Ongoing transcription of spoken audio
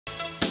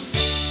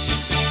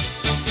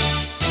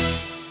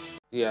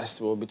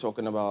Yes, we'll be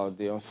talking about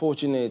the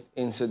unfortunate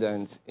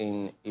incident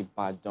in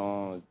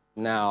Ibadan.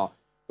 Now,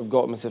 we've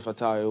got Mr.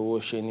 Fatai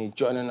Owosheni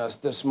joining us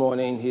this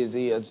morning. He's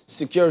the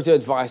security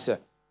advisor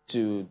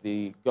to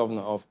the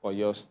governor of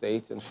Oyo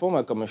State and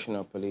former commissioner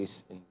of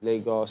police in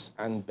Lagos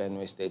and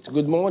Benue State.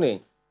 Good morning,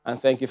 and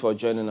thank you for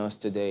joining us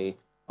today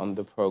on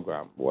the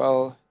program.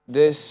 Well,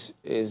 this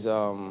is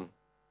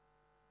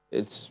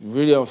it's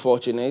really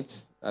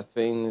unfortunate that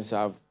things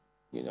have,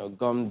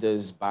 gone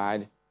this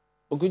bad.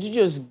 But could you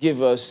just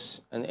give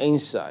us an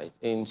insight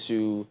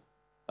into,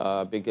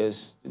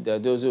 because there are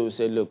those who will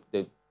say, look,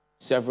 the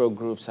several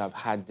groups have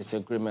had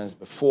disagreements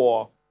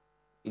before.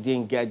 It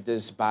didn't get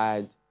this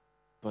bad.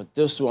 But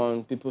this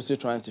one, people still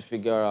trying to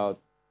figure out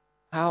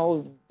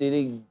how did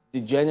it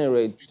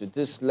degenerate to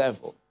this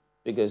level?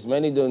 Because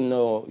many don't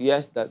know,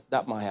 yes,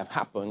 that might have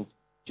happened.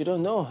 But you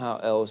don't know how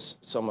else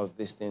some of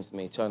these things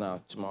may turn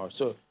out tomorrow.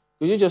 So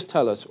could you just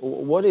tell us,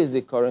 what is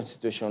the current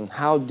situation?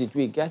 How did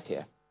we get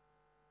here?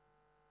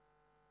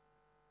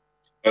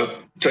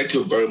 Thank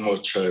you very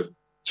much,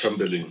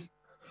 Chamberlain.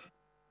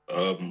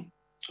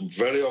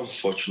 Very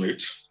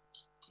unfortunate,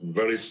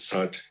 very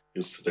sad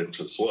incident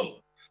as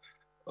well.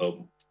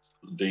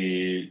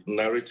 The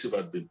narrative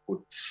had been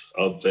put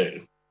out there,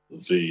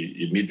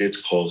 the immediate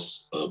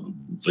cause,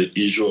 the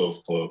issue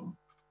of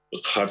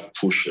the cart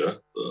pusher,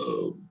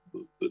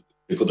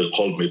 people they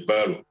call me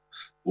Barrow,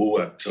 who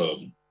had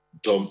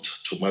dumped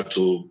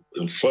tomato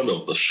in front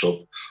of the shop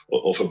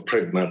of a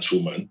pregnant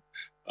woman.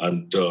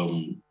 And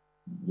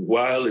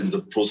while in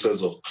the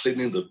process of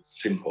cleaning the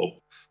thing up,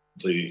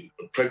 the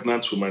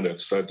pregnant woman had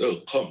said,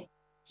 oh, come,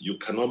 you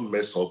cannot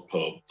mess up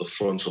the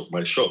front of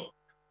my shop.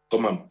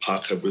 Come and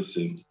pack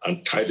everything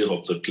and tidy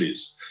up the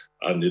place.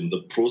 And in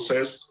the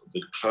process,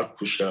 the cart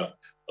pusher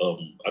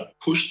had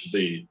pushed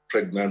the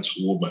pregnant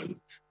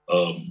woman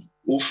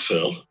who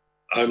fell.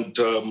 And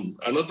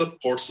another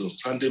person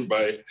standing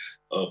by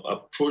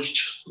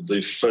approached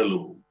the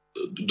fellow.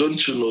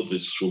 Don't you know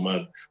this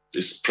woman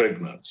is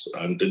pregnant?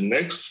 And the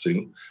next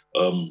thing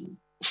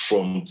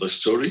from the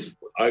story,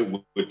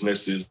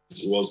 eyewitnesses,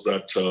 was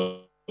that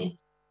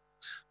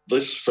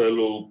this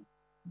fellow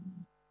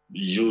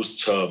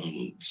used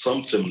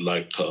something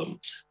like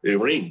a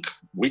ring,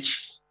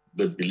 which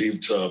they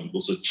believed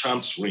was a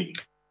chance ring,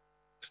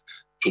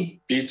 to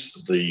beat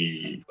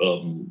the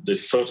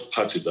third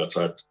party that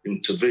had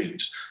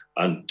intervened.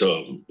 And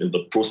in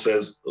the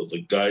process,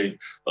 the guy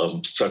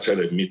started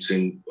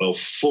emitting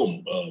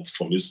foam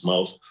from his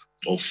mouth.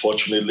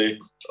 Unfortunately,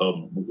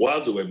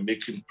 while they were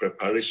making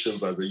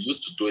preparations, as they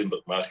used to do in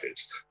the market,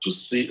 to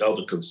see how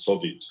they can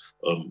solve it,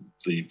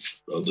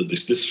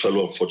 this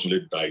fellow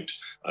unfortunately died.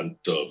 And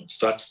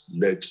that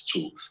led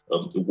to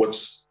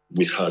what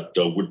we had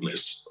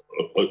witnessed,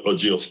 a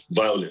orgy of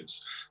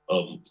violence.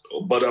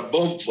 But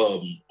above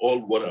all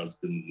what has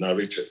been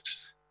narrated,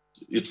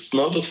 it's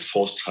not the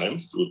first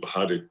time we've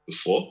had it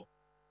before.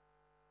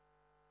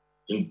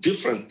 In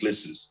different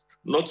places,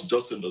 not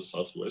just in the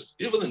Southwest,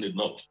 even in the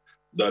North,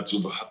 that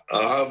we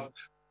have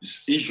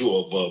this issue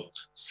of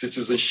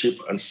citizenship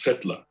and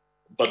settler.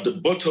 But the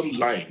bottom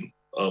line,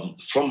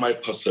 from my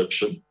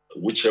perception,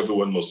 which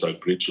everyone must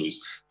agree to,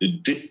 is the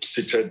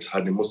deep-seated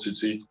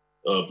animosity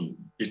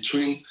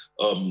between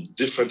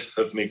different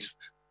ethnic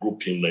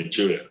groups in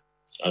Nigeria.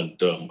 And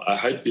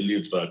I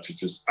believe that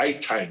it is high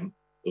time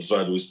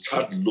that we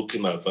start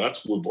looking at that.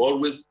 We've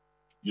always,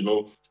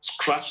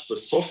 scratched the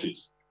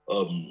surface.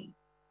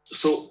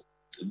 So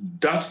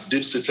that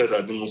deep-seated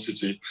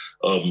animosity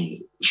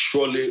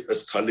surely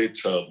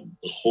escalates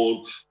the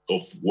whole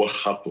of what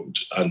happened.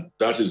 And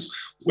that is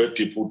where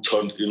people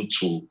turned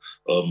into,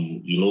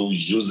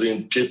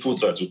 using people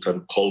that you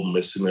can call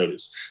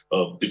mercenaries.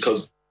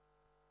 Because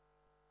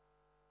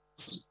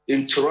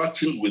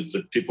interacting with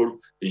the people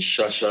in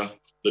Shasha,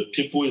 the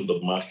people in the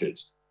market,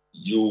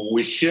 you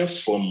will hear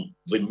from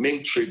the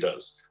main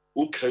traders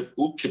who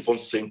keep on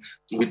saying,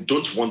 we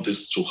don't want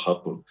this to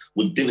happen.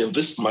 We've been in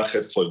this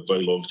market for a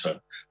very long time.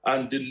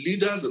 And the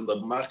leaders in the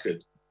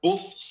market,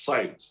 both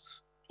sides,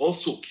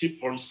 also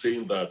keep on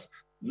saying that,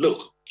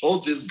 look, all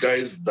these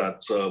guys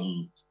that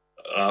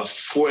are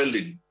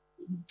fueling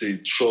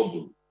the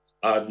trouble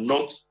are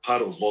not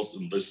part of us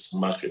in this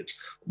market.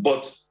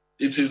 But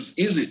it is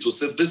easy to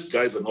say these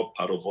guys are not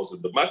part of us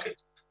in the market.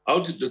 How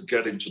did they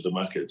get into the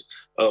market?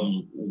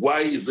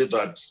 Why is it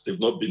that they've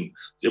not been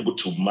able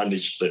to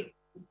manage them?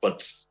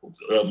 But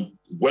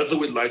whether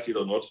we like it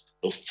or not,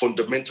 the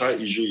fundamental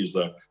issue is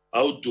that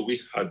how do we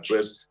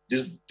address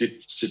this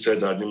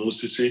deep-seated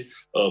animosity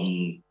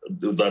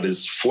that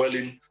is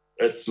fueling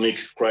ethnic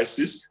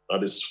crisis,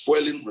 that is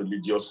fueling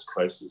religious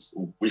crisis?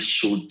 We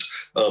should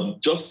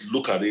just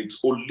look at it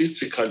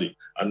holistically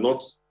and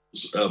not,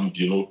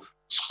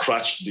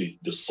 scratch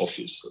the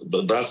surface.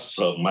 That's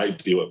my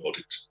view about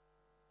it.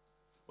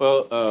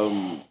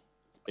 Well,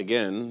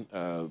 again,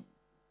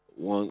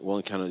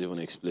 one cannot even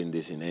explain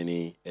this in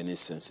any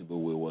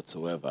sensible way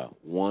whatsoever.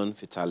 One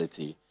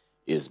fatality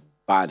is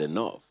bad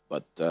enough,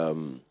 but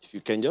if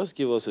you can just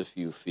give us a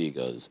few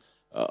figures.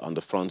 On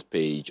the front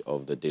page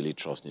of the Daily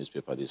Trust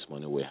newspaper this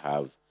morning, we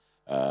have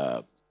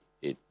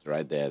it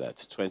right there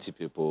that 20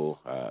 people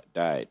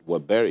were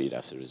buried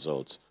as a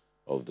result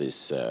of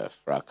this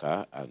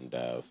fracas, and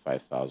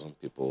 5,000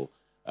 people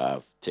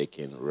have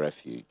taken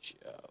refuge.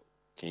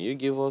 Can you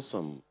give us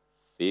some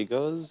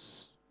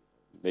figures,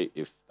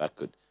 if that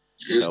could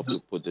help to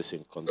put this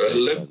in context?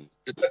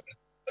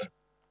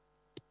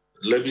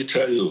 Let me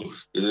tell you,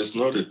 it is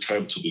not a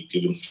time to be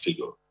giving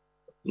figure,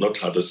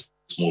 not at this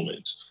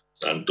moment.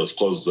 And of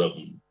course,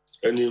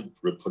 any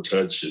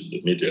reportage in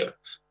the media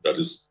that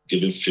is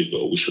giving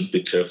figure, we should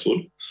be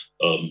careful.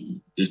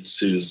 It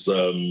is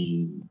a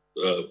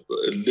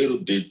little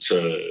bit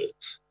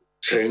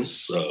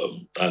tense,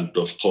 and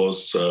of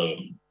course,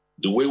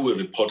 the way we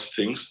report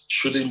things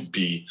shouldn't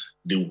be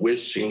the way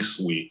things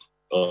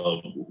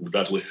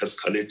that we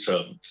escalate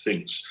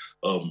things.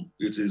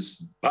 It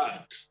is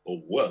bad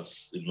or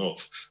worse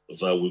enough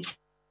that we've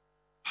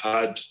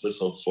had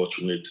this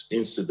unfortunate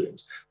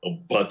incident,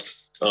 but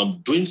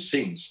doing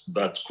things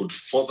that could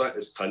further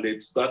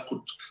escalate, that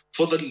could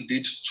further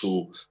lead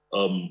to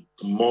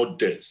more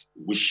death,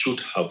 we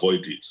should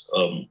avoid it.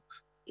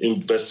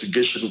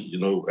 Investigation,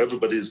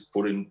 everybody is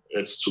putting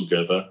heads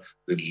together,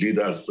 the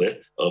leaders there,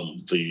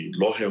 the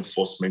law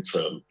enforcement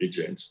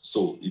agents.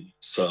 So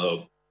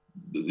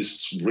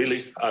it's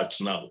really hard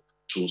now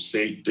to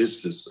say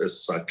this is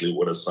exactly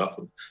what has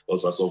happened.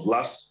 Because as of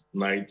last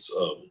night,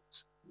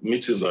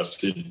 meetings are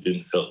still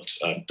being held,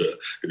 and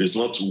it is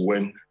not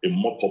when a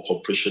mop-up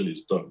operation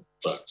is done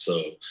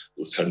that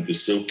we can be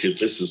say, okay,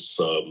 this is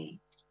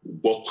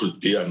what could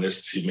be an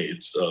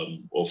estimate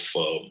of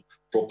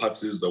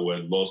properties that were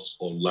lost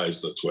or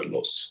lives that were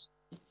lost.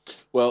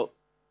 Well,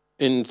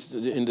 in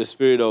the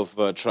spirit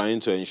of trying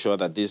to ensure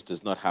that this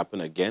does not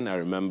happen again, I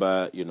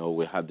remember,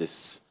 we had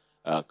this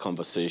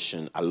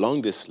conversation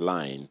along this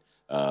line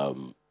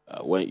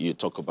when you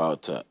talk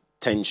about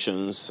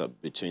tensions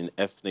between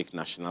ethnic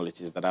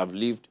nationalities that have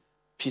lived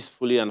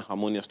peacefully and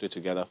harmoniously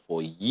together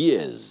for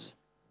years,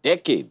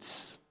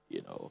 decades,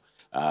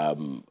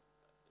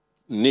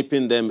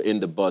 nipping them in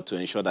the bud to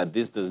ensure that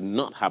this does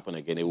not happen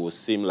again. It will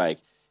seem like,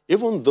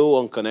 even though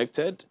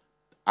unconnected,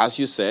 as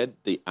you said,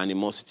 the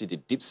animosity, the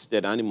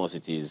deep-seated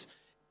animosities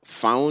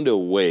found a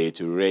way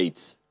to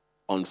raise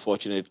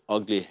unfortunate,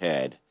 ugly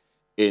head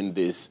in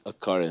this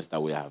occurrence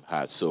that we have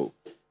had. So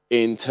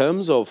in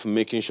terms of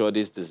making sure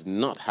this does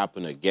not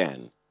happen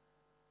again,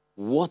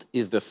 what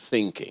is the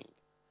thinking?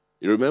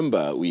 You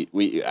remember,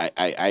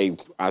 I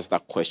asked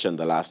that question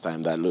the last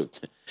time that, look,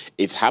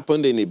 it's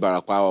happened in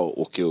Ibarakwa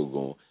or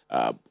Okeogun.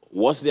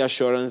 What's the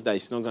assurance that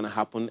it's not going to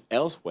happen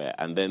elsewhere?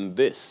 And then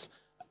this.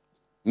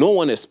 No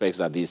one expects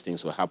that these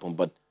things will happen,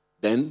 but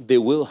then they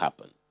will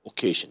happen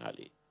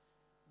occasionally.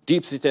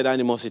 Deep-seated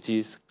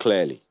animosities,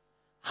 clearly.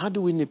 How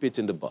do we nip it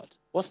in the bud?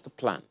 What's the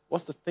plan?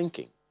 What's the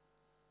thinking?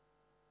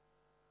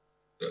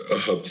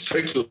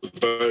 Thank you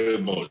very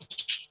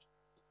much.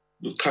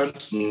 You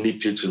can't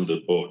nip it in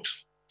the bud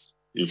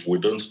if we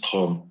don't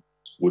come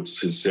with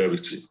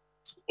sincerity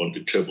on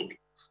the table.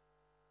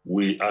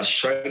 We are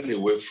shying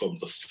away from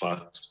the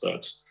fact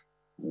that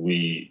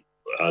we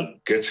are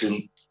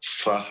getting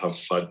far and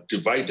far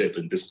divided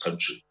in this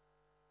country.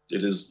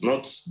 It is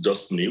not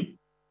just new.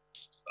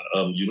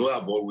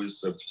 I've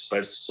always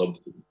emphasized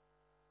something.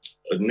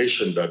 A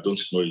nation that don't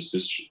know its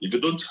history. If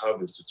you don't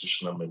have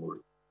institutional memory.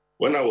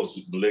 When I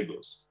was in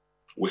Lagos,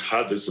 we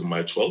had this in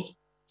Mile 12.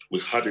 We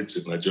had it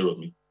in Nigeria.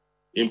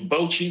 In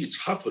Bauchi, it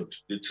happened.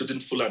 They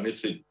didn't Fulani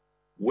thing.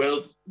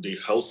 Well, the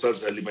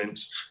Hausas element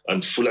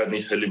and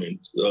Fulani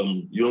element,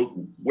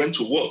 went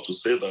to war to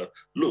say that,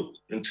 look,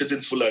 in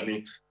Tidin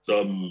Fulani,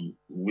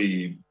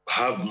 we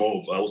have more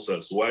of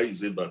Hausas. Why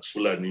is it that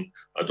Fulani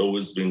had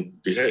always been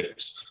the head?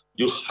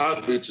 You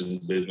have it in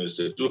Benue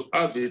State. You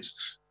have it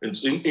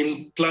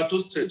in Plateau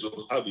State.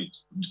 You have it.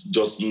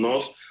 Just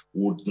North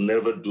would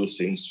never do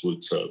things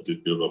with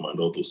the Birom and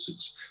all those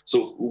things.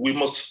 So we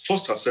must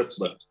first accept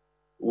that.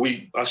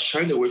 We are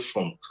shying away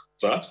from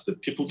that. The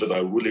people that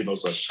are ruling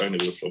us are shying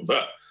away from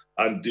that.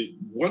 And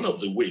one of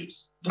the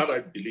ways that I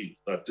believe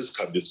that this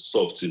can be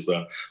solved is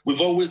that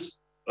we've always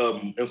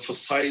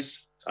emphasized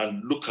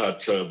and look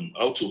at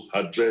how to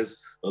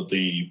address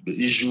the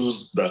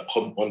issues that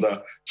come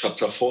under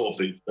Chapter 4 of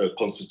the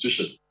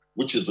Constitution,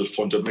 which is the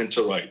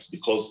fundamental rights,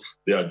 because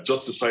they are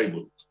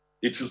justiciable.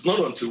 It is not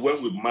until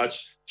when we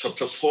match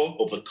Chapter 4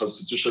 of the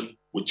Constitution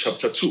with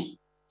Chapter 2.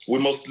 We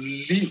must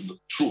live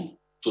true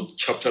to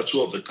Chapter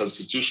 2 of the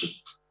Constitution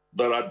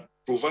that are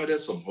provided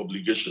some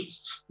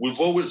obligations. We've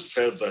always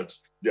said that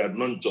they are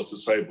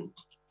non-justiciable,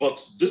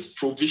 but these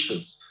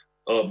provisions,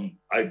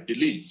 I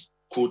believe,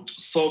 could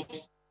solve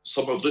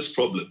some of this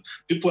problem.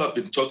 People have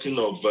been talking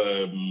of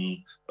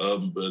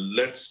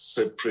let's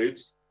separate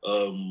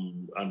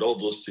and all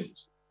those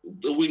things.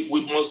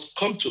 We must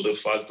come to the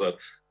fact that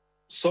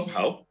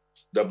somehow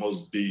there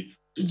must be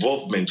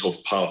involvement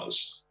of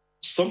powers.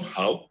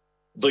 Somehow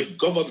the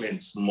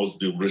government must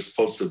be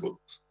responsible.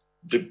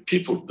 The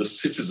people, the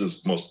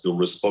citizens must be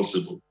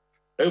responsible.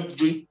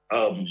 Every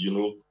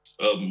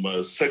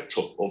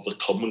sector of the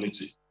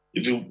community.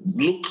 If you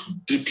look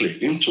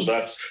deeply into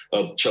that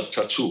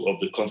Chapter 2 of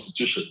the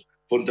Constitution,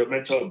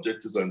 fundamental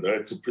objectives and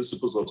directive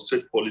principles of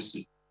state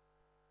policy,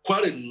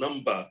 quite a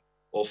number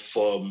of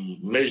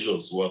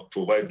measures were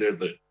provided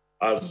there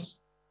as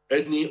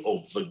any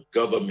of the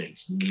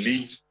governments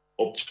live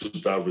up to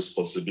that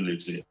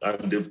responsibility.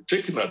 And they've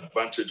taken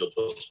advantage of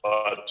the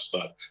fact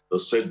that they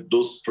said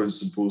those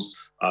principles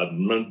are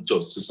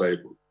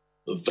non-justiciable.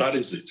 That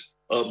is it.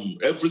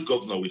 Every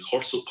governor will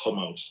also come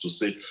out to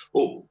say,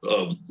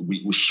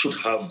 we should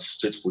have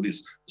state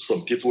police.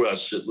 Some people have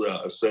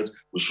said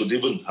we should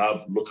even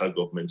have local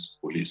government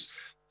police.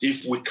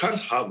 If we can't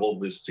have all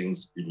these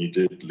things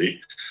immediately,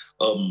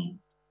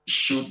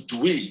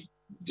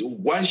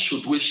 why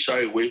should we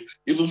shy away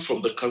even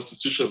from the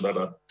constitution that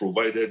are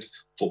provided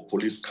for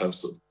police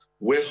council,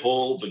 where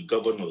all the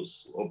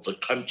governors of the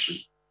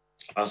country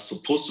are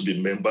supposed to be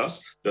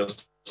members? They're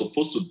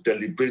supposed to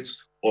deliberate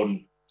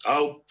on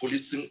how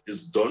policing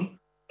is done.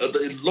 A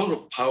lot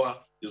of power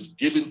is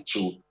given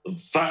to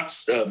that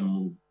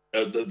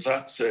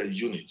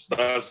unit.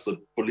 That's the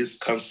police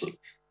council.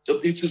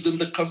 It is in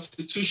the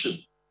constitution,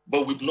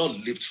 but we've not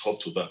lived up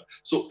to that.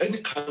 So any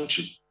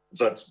country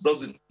that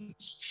doesn't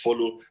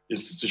follow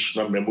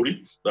institutional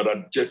memory, that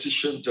are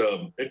jettisoned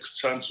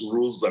extant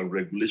rules and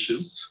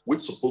regulations, which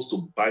are supposed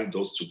to bind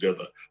us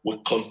together,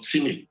 will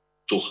continue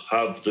to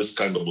have this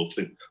kind of a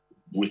thing.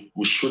 We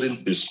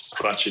shouldn't be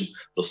scratching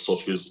the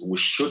surface. We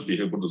should be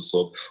able to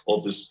solve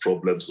all these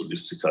problems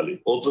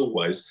holistically.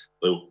 Otherwise,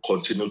 they will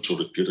continue to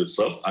repeat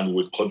itself and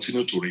will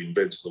continue to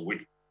reinvent the wheel.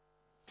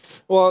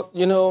 Well,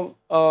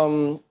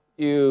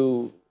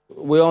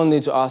 we all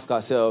need to ask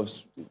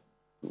ourselves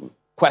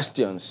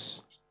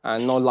questions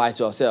and not lie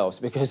to ourselves,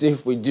 because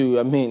if we do,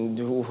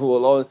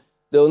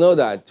 they'll know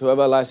that.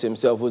 Whoever lies to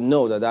himself will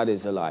know that that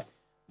is a lie.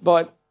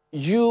 But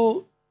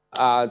you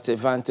are at a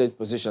vantage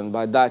position.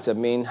 By that,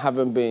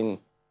 having been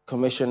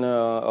commissioner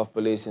of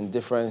police in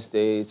different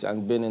states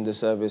and been in the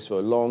service for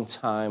a long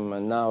time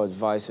and now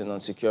advising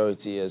on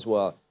security as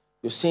well,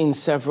 you've seen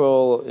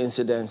several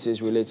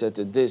incidences related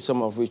to this,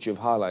 some of which you've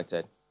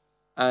highlighted.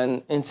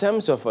 And in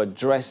terms of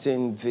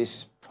addressing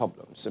these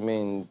problems,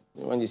 when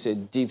you say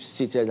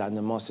deep-seated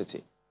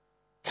animosity,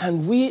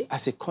 can we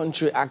as a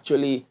country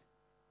actually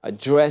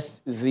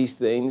address these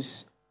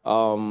things?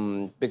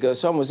 Because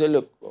some will say,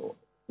 look,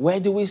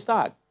 where do we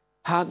start?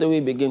 How do we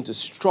begin to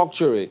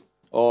structure it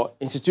or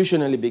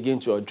institutionally begin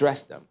to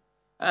address them?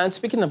 And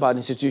speaking about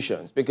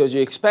institutions, because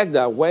you expect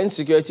that when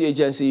security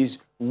agencies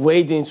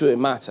wade into a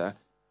matter,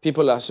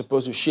 people are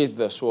supposed to sheath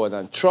their sword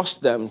and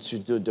trust them to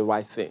do the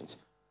right things.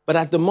 But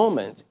at the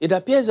moment, it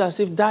appears as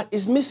if that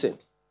is missing.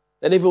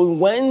 That even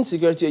when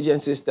security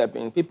agencies step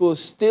in, people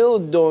still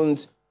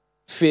don't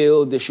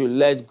feel they should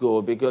let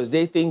go because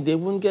they think they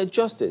won't get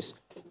justice.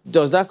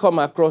 Does that come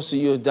across to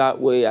you that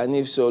way? And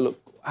if so, look,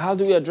 how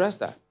do we address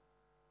that?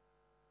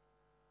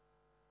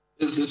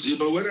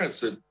 When I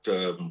said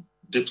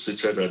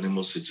deep-seated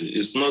animosity,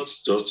 it's not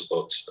just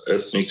about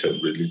ethnic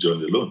and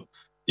religion alone.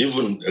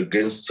 Even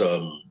against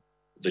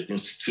the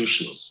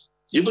institutions,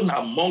 even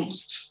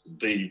amongst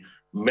the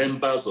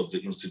members of the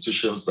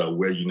institutions that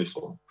wear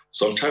uniform.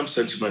 Sometimes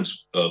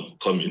sentiments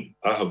come in.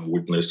 I have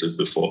witnessed it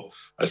before.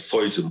 I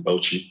saw it in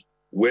Bauchi,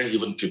 where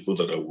even people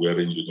that are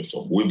wearing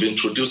uniform. We've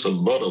introduced a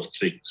lot of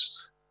things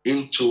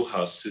into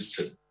our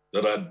system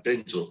that are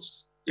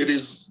dangerous. It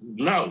is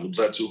now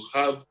that you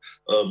have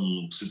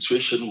a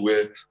situation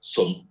where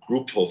some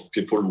group of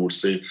people will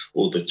say,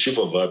 the chief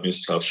of army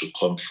staff should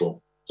come from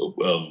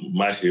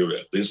my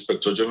area. The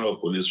inspector general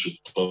of police should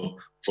come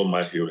from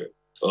my area.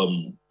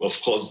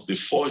 Of course,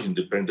 before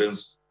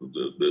independence,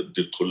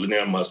 the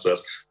colonial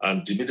masters,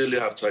 and immediately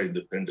after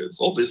independence,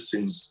 all these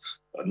things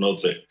are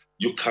not there.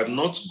 You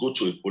cannot go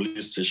to a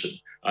police station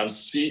and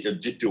see a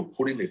DPO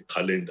putting a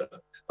calendar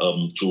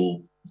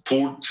to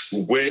put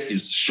where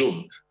is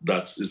shown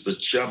that is the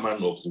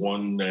chairman of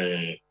one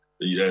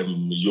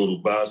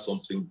Yoruba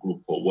something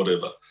group or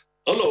whatever.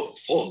 All of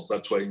us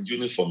that were in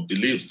uniform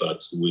believe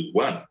that we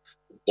won.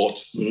 But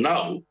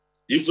now,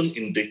 even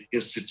in the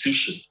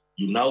institution,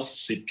 you now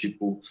see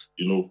people,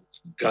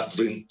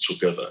 gathering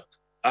together.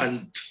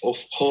 And of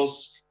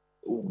course,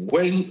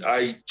 when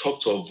I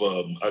talked of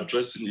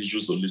addressing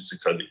issues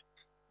holistically,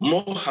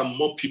 more and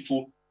more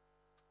people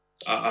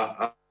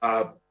are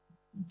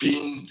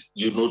being,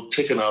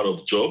 taken out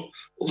of job.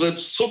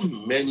 There's so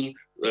many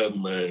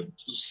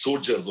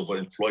soldiers of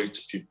employed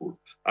people.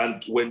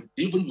 And when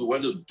even we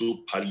want to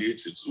do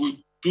palliatives,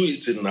 we do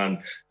it in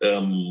an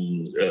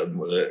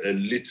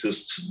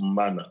elitist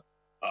manner.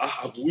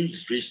 Have we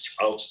reached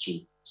out to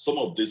some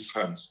of these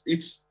hands?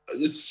 It's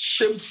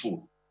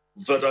shameful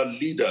that are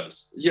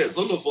leaders. Yes,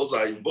 all of us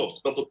are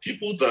involved, but the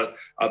people that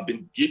have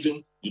been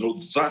given,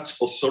 that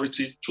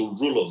authority to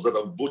rule us, that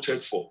have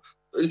voted for,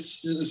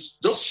 it's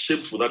just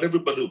shameful that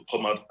everybody will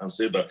come out and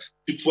say that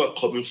people are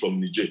coming from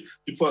Niger,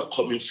 people are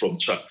coming from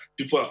Chad,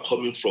 people are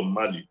coming from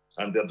Mali,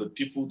 and they're the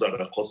people that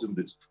are causing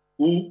this.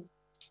 Who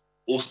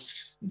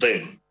hosts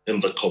them in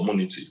the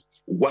community?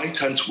 Why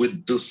can't we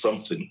do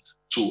something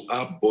to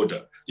our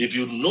border? If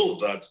you know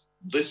that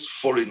these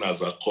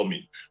foreigners are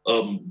coming,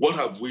 what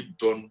have we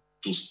done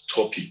to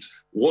stop it?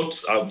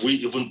 What have we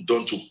even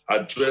done to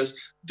address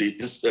the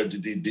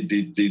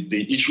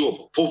issue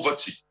of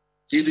poverty?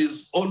 It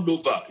is all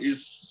over.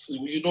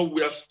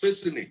 We are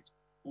facing it.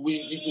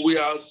 We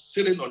are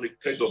sitting on a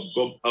keg of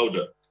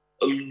gunpowder.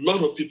 A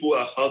lot of people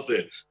are out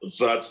there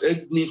that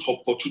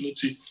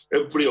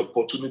every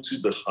opportunity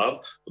they have,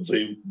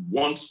 they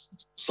want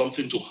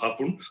something to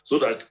happen so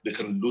that they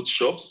can loot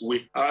shops.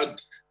 We had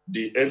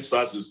the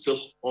EndSARS is still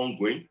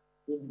ongoing,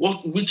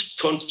 which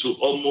turned to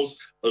almost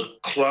a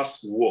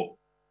class war.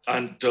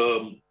 And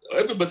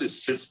everybody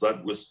says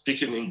that we're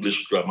speaking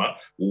English grammar,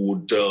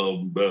 would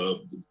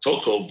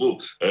talk of,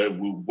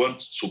 we want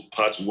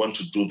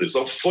to do this.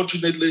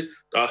 Unfortunately,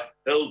 our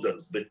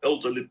elders, the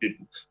elderly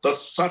people that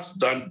sat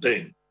down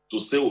then to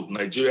say, oh,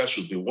 Nigeria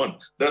should be one,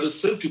 they're the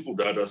same people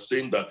that are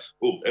saying that,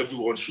 oh,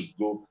 everyone should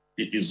go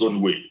his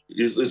own way.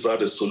 Is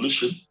that a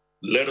solution?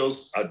 Let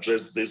us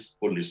address this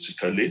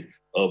holistically.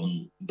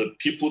 The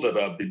people that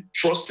have been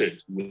trusted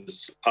with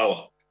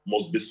power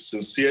must be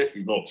sincere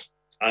enough.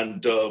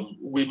 And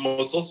we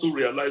must also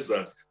realize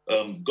that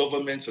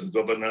government and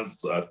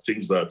governance are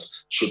things that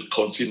should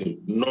continue.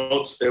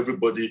 Not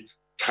everybody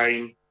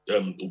tying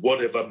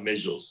whatever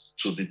measures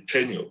to the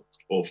tenure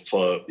of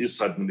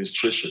its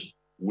administration.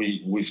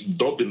 We've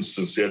not been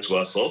sincere to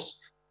ourselves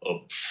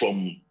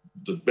from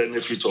the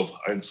benefit of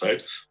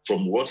hindsight,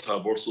 from what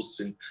I've also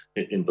seen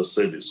in the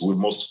service. We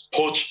must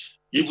purge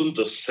even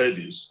the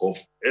service of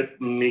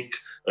ethnic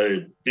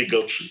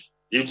bigotry.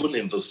 Even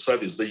in the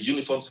service, the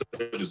uniform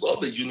service, all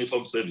the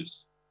uniform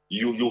service,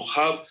 you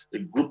have a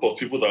group of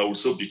people that will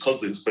say,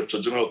 because the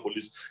Inspector General of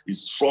Police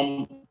is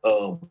from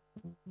our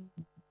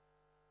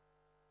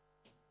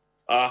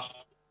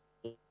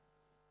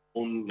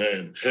own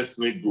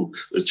ethnic group,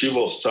 the chief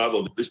of staff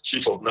or the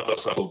chief of naval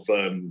staff of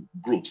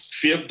groups.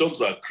 Fiefdoms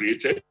are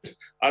created,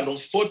 and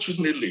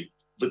unfortunately,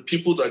 the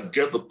people that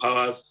get the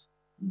powers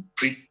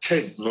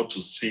pretend not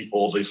to see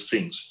all these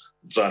things,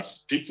 that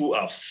people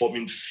are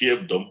forming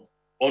fiefdom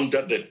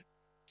under them.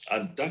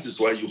 And that is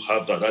why you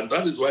have that. And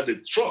that is why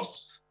the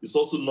trust is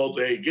also not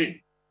there again.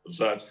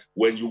 That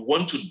when you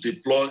want to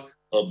deploy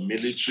a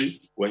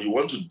military, when you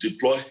want to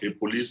deploy a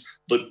police,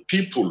 the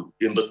people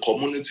in the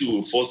community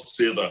will first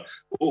say that,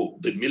 oh,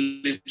 the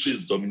military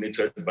is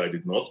dominated by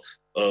the North,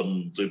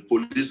 the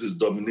police is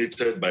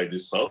dominated by the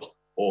South,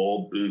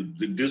 or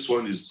this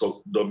one is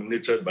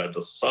dominated by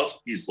the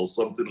Southeast or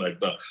something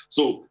like that.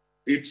 So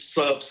it's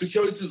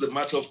security is a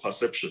matter of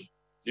perception.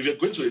 If you're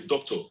going to a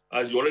doctor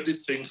and you already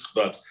think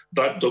that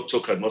that doctor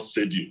cannot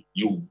save you,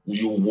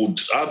 you would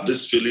have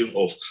this feeling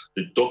of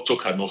the doctor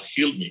cannot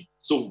heal me.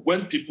 So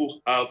when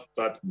people have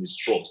that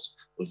mistrust,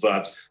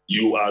 that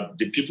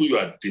the people you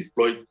are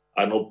deploying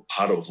are not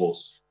part of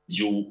us,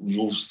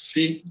 you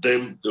see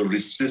them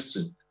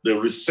resisting. The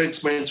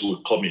resentment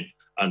will come in.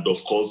 And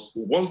of course,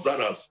 once that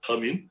has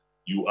come in,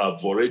 you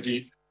have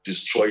already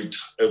destroyed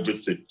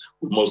everything.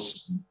 We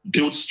must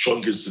build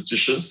strong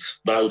institutions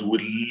that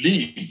will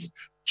lead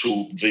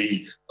to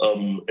the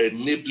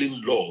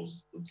enabling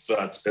laws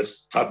that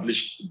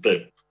established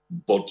them.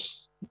 But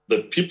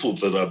the people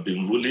that have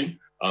been ruling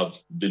have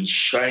been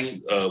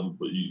shying,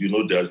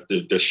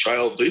 they're shy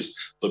of this.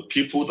 The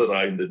people that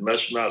are in the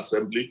National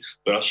Assembly,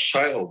 they are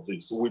shy of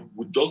this.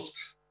 We just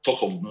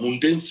talk of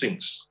mundane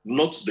things,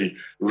 not the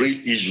real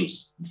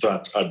issues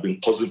that have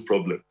been causing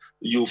problems.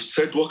 You've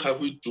said, what can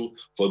we do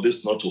for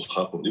this not to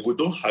happen? If we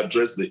don't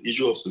address the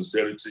issue of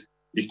sincerity,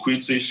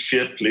 equity,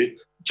 fair play,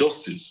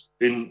 justice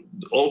in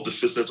all the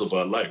facets of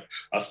our life,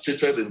 as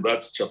stated in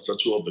that chapter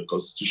 2 of the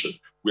Constitution,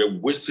 we're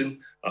wasting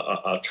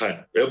our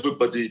time.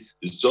 Everybody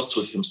is just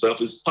to himself,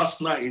 his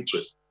personal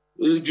interest.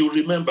 If you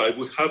remember, if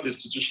we have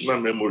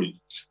institutional memory,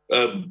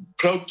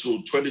 prior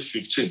to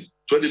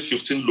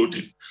 2015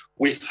 loading,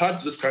 we had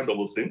this kind of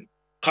a thing.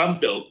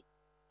 Campbell,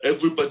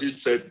 everybody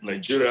said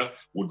Nigeria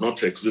would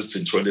not exist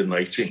in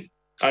 2019.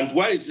 And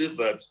why is it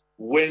that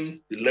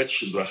when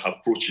elections are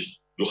approaching,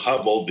 you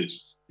have all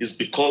this? It's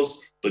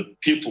because the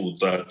people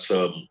that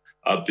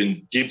have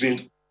been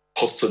given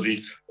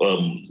custody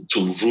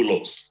to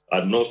rule us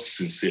are not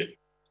sincere.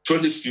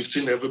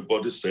 2015,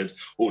 everybody said,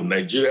 oh,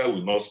 Nigeria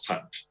will not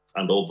stand,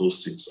 and all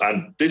those things.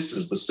 And this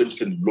is the same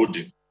thing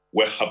loading.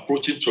 We're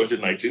approaching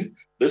 2019.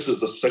 This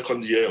is the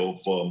second year of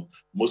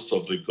most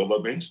of the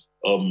government.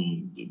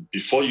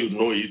 Before you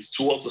know it,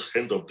 towards the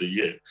end of the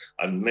year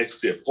and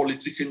next year,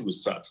 politicking will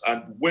start.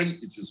 And when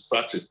it is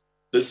started,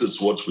 this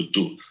is what we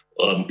do.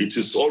 It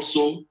is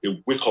also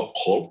a wake-up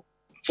call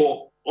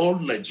for all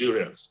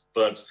Nigerians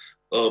that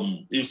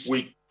if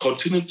we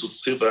continue to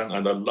sit down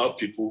and allow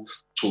people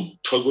to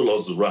toggle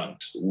us around,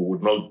 we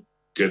would not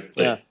get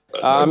there.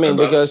 Yeah.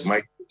 Because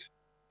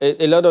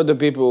a lot of the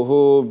people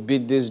who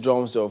beat these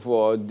drums of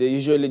war,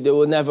 they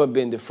will never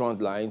be in the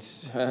front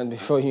lines. And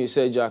before you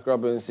say Jack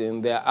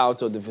Robinson, they're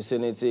out of the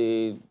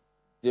vicinity.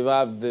 They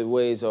have the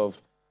ways of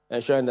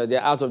ensuring that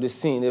they're out of the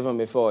scene even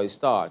before it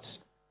starts.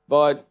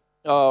 But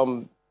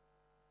our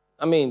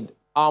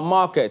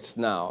markets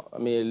now,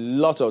 a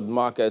lot of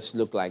markets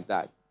look like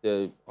that.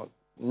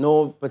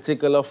 No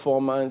particular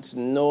format,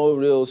 no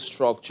real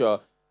structure.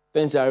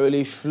 things are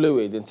really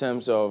fluid in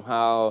terms of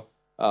how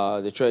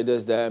the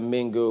traders there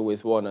mingle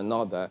with one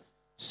another.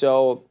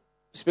 So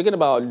speaking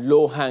about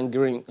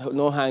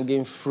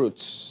low-hanging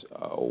fruits,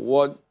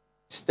 what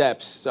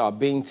steps are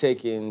being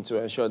taken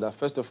to ensure that,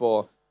 first of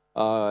all,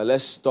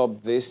 let's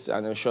stop this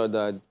and ensure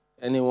that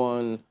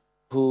anyone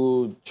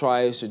who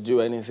tries to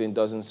do anything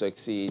doesn't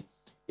succeed?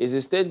 Is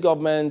the state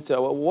government,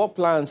 what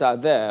plans are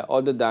there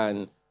other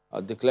than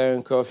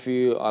declaring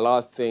curfew,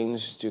 allow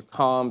things to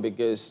calm?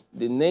 Because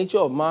the nature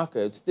of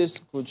markets, this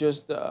could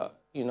just,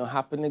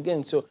 happen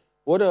again. So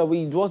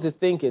what's the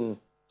thinking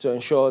to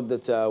ensure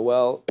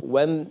that,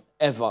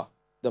 whenever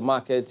the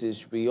market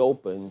is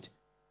reopened,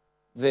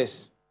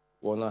 this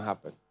will not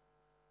happen?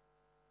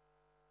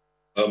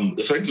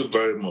 Thank you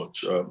very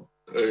much. A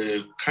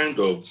kind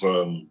of,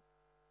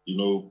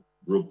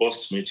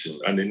 robust meeting,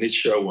 an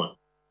initial one,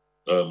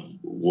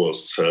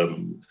 was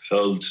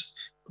held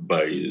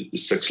by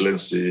His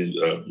Excellency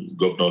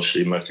Governor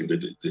Seyi Makinde,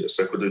 the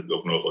Executive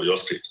Governor of Oyo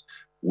State,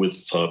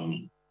 with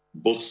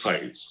both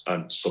sides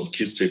and some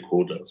key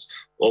stakeholders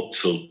up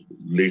till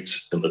late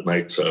in the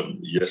night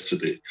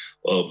yesterday.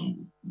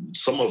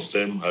 Some of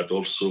them had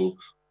also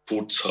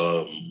put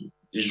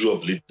issue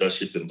of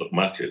leadership in the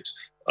market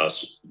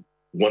as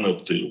one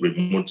of the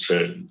remote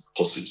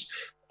causes.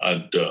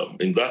 And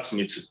in that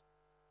meeting,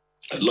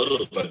 a lot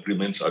of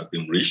agreements had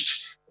been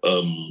reached.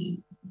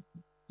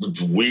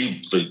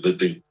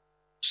 The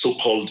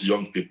so-called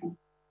young people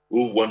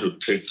who want to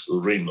take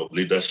reign of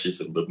leadership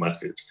in the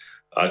market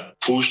had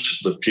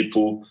pushed the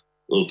people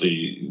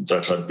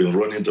that had been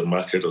running the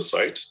market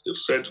aside. They've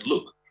said,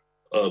 look,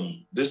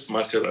 this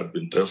market had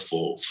been there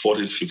for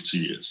 40, 50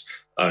 years.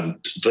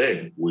 And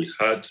then we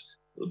had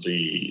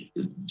the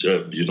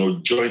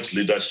joint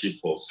leadership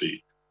of the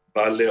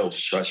Baale of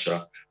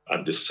Shasha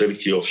and the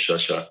Seriki of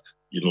Shasha,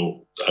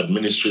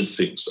 administering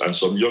things. And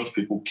some young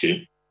people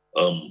came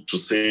to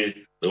say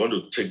they want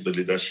to take the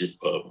leadership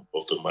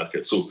of the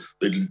market. So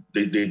they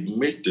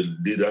made the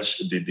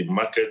leadership, the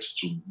market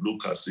to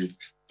look as if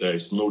there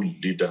is no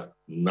leader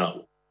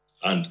now.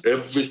 And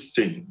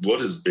everything,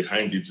 what is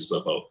behind it is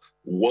about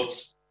what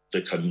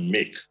they can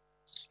make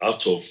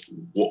out of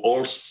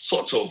all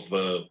sorts of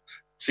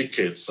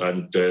tickets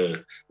and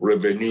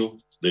revenue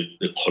they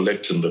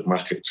collect in the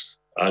market.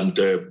 And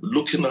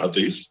looking at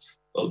this,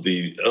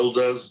 the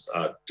elders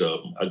had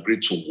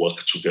agreed to work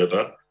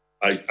together.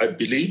 I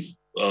believe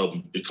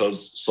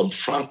because some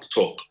frank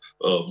talk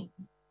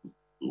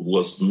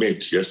was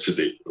made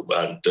yesterday,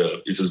 and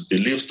it is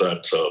believed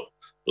that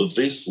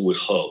this will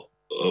help.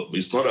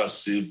 It's not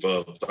as if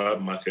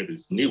that market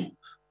is new.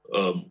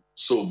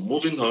 So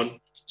moving on,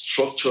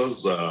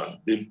 structures are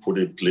being put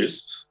in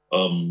place.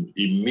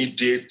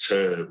 Immediate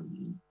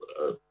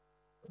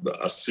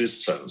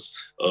assistance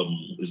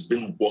is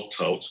being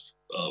worked out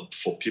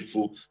for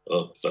people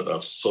that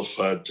have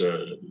suffered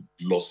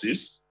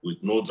losses. We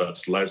know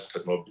that lives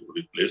cannot be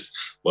replaced,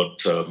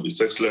 but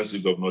His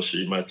Excellency Governor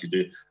Seyi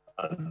Makinde,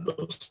 and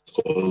of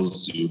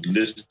course you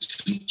listen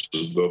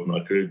to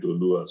Governor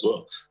Akeredolu as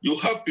well. You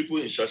have people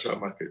in Shasha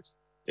Market,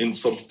 in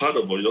some part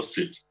of Oyo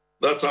State,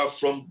 that are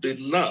from the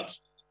north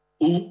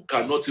who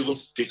cannot even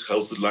speak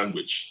Hausa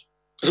language.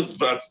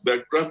 That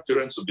their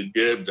grandparents will be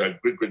there, their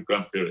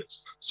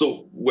great-great-grandparents.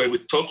 So when we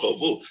talk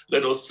of,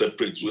 let us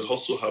separate, we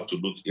also have to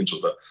look into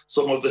that.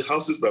 Some of the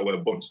houses that were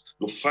burnt,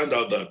 you'll find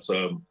out that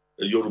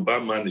a Yoruba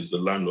man is the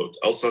landlord,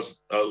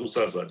 Hausas are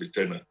the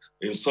tenant.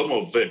 In some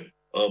of them,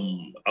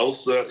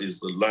 Hausa is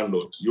the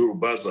landlord,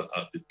 Yorubas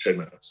are the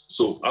tenants.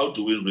 So how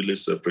do we really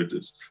separate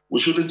this? We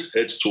shouldn't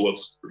head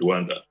towards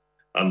Rwanda.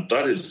 And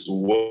that is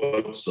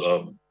what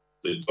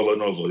the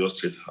governor of Oyo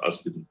State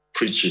has been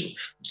preaching,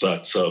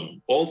 that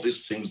all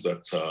these things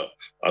that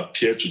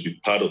appear to be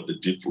part of the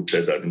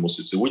deep-rooted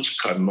animosity, which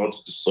cannot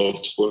be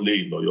solved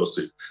only in Oyo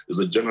State, is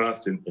a general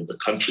thing in the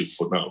country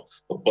for now.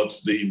 But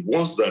the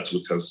ones that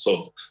we can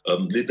solve,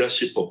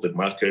 leadership of the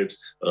market,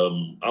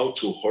 how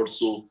to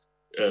also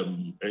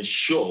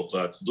ensure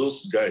that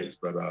those guys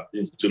that are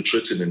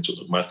infiltrating into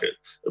the market,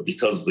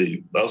 because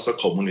the Hausa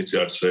community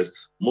had said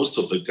most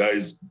of the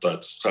guys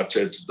that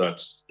started that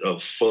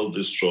fell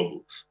this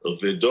trouble,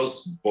 they're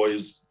just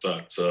boys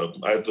that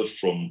either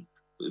from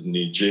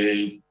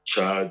Niger,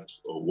 Chad,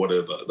 or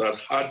whatever, that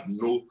had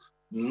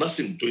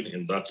nothing doing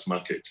in that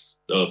market.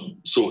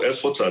 So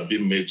efforts are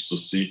being made to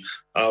see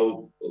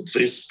how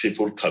these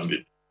people can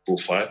be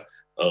profiled.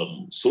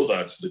 So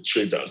that the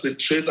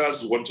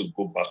traders want to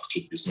go back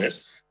to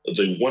business.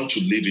 They want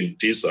to live in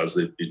peace as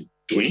they've been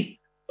doing.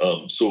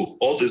 So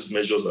all these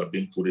measures are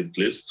being put in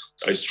place.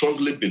 I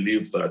strongly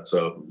believe that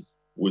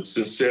with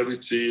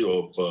sincerity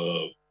of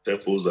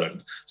purpose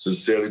and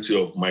sincerity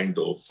of mind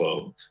of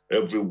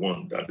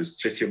everyone that is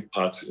taking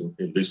part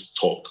in this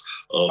talk,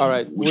 all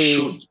right, we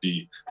should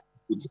be.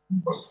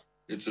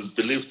 It is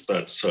believed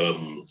that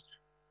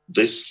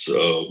this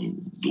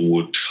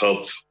would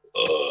help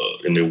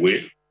in a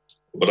way.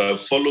 But I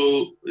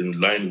follow in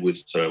line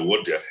with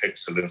what Their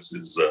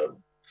Excellencies,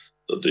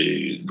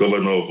 the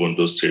Governor of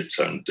Ondo State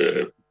and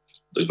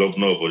the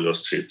Governor of Oyo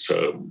State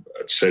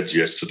said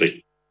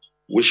yesterday,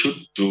 we should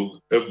do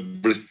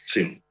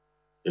everything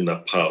in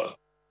our power.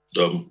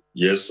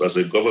 Yes, as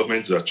a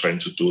government, we are trying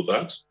to do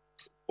that.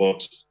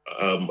 But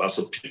as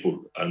a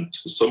people, and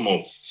some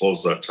of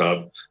us that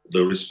have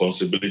the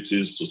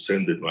responsibilities to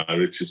send the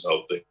narratives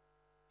out there,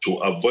 to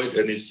avoid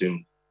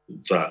anything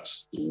that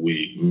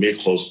we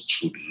make us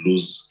to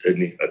lose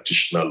any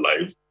additional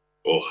life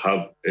or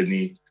have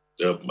any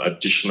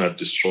additional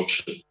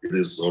destruction. It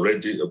is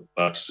already a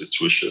bad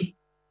situation.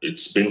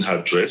 It's been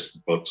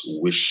addressed, but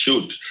we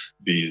should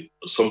be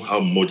somehow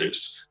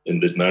modest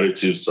in the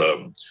narratives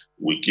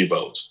we give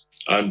out.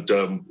 And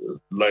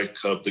like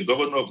the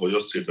governor of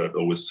Oyo State had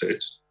always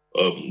said,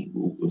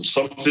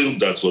 something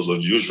that was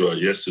unusual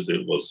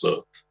yesterday was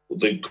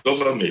the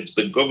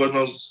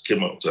governors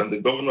came out, and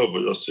the governor of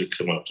Oyo State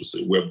came out to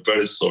say, we're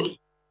very sorry.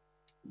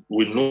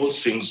 We know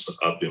things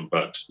have been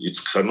bad. It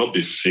cannot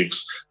be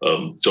fixed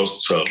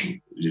just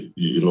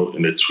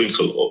in a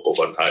twinkle of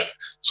an eye.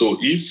 So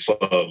if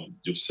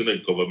you've seen a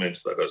government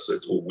that has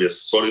said, oh, we're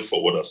sorry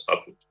for what has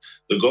happened,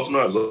 the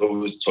governor has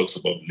always talked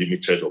about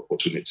limited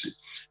opportunity.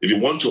 If you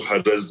want to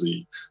address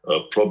the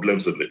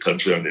problems in the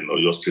country and in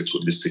Oyo State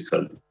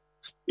holistically,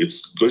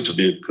 it's going to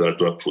be a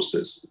gradual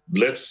process.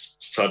 Let's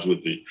start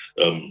with the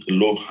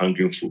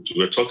low-hanging fruit.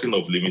 We're talking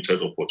of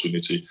limited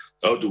opportunity.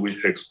 How do we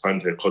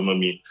expand the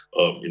economy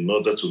in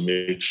order to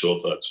make sure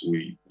that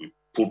we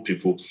put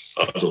people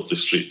out of the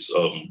streets?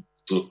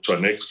 To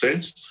an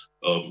extent,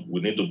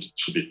 we need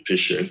to be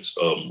patient.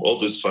 All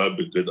this fire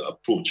brigade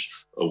approach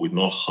will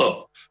not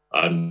help.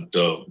 And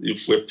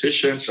if we're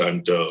patient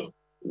and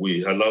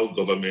we allow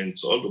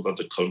governments all over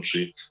the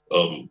country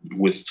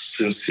with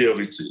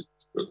sincerity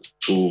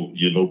to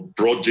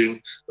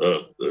broaden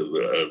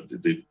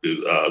the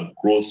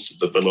growth,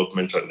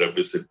 development, and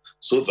everything,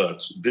 so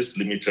that this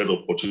limited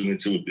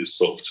opportunity will be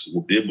solved.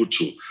 We'll be able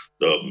to,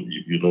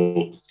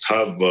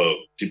 have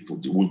people.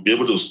 We'll be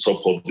able to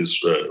stop all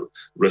this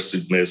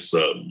restiveness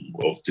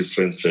of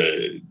different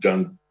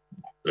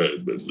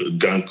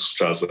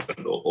gangsters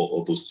and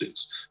all those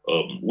things.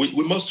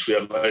 We must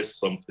realize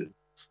something.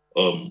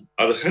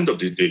 At the end of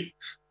the day,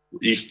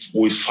 if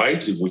we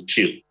fight, if we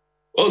kill,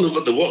 all over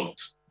the world,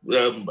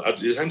 at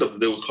the end of the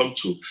day, we come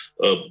to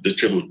the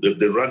table,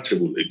 the round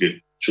table again.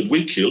 Should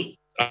we kill?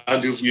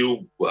 And if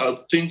you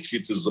think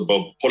it is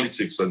about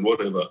politics and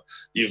whatever,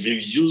 if you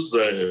use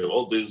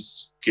all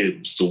these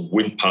games to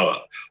win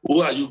power,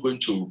 who are you going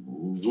to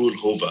rule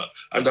over?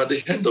 And at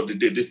the end of the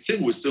day, the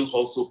thing will still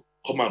also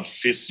come and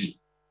face you,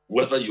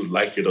 whether you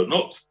like it or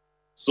not.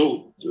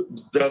 So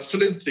there are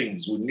certain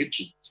things we need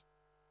to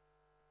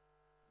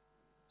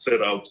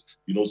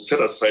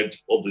set aside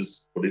all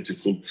these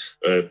political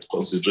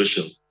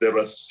considerations. There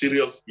are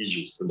serious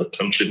issues in the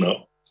country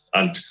now,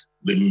 and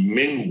the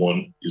main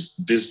one is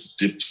this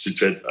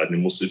deep-seated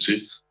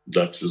animosity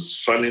that is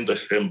fanning the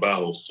ember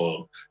of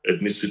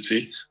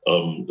ethnicity,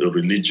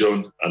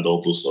 religion, and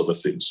all those other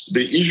things.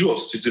 The issue of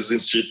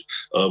citizenship,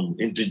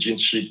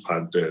 indigenship,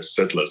 and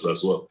settlers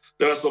as well.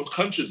 There are some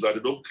countries that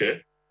they don't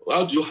care.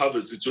 How do you have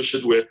a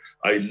situation where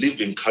I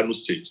live in Kano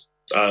State?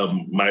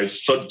 My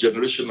third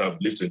generation have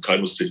lived in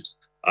Kano State,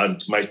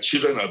 and my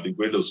children have been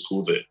going to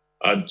school there,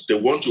 and they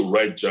want to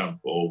write JAMB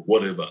or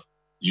whatever.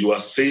 You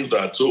are saying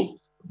that,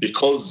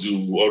 because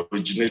you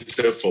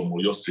originated from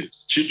Oyo State,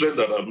 children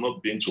that have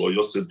not been to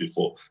Oyo State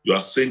before, you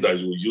are saying that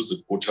you will use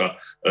the quota,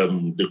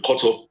 the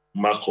cutoff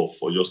mark of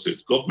Oyo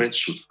State. Government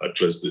should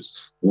address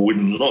this. We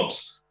will not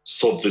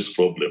solve this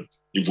problem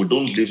if we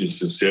don't live in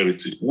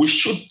sincerity. We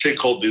should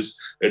take all this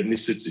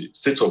ethnicity,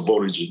 state of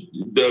origin.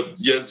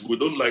 Yes, we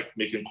don't like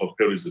making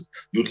comparison.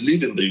 You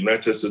live in the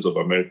United States of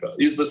America.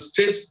 It's the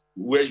state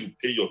where you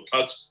pay your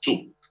tax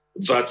to.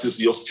 That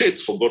is your state,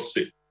 for God's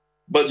sake.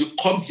 But you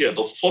come here,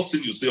 the first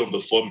thing you say on the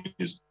form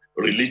is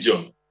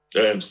religion,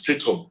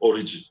 state of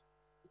origin.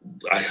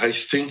 I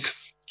think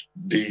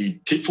the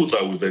people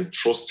that we've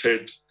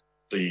entrusted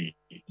the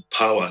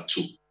power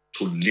to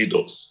lead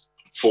us,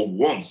 for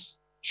once,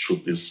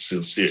 should be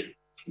sincere.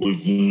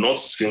 We've not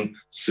seen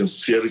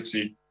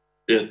sincerity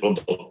on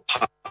the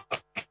part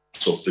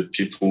of the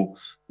people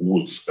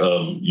who've,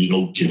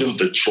 given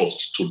the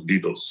trust to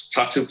lead us,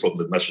 starting from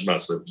the National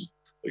Assembly.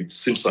 It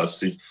seems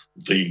as if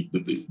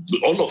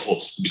all of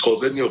us,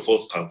 because any of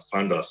us can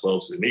find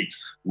ourselves in it.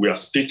 We are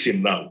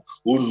speaking now.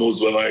 Who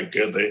knows whether I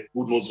get there?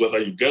 Who knows whether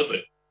you get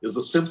there? It's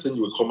the same thing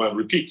you will come and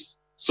repeat.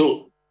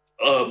 So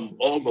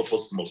all of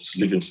us must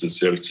live in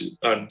sincerity.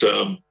 And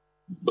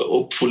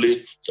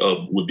hopefully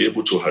we'll be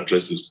able to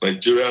address this.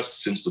 Nigeria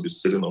seems to be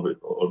sitting on a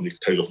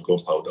kind of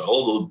gunpowder.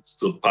 All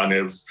the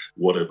panels,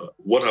 whatever.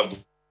 What have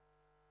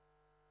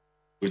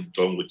we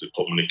done with the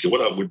communique? What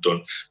have we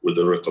done with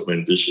the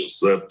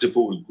recommendations?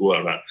 People will go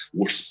around,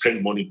 will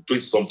spend money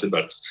doing something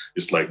that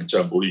is like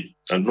jamboree,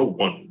 and no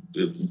one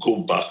will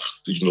go back,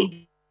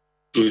 to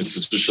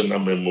institutional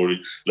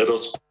memory. Let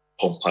us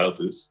compile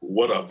this.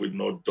 What have we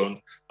not done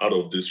out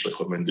of these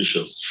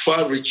recommendations?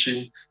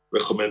 Far-reaching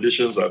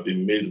recommendations have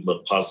been made in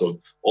the past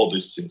on all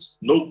these things.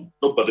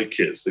 Nobody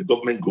cares. The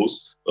government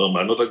goes,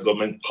 another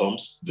government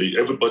comes.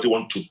 Everybody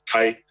wants to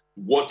tie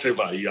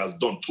whatever he has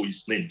done to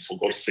his name, for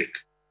God's sake.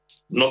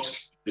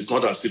 it's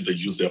not as if they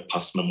use their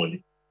personal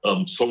money.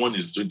 Someone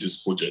is doing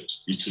this project.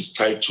 It is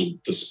tied to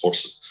this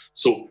person.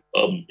 So,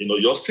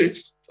 your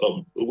state,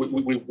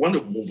 we want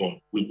to move on.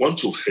 We want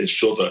to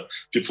ensure that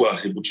people are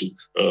able to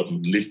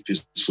live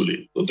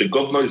peacefully. The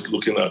governor is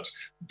looking at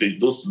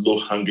those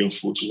low-hanging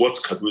fruits.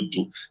 What can we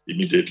do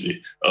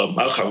immediately?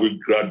 How can we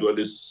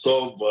gradually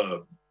solve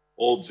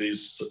all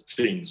these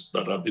things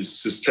that have been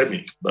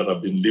systemic, that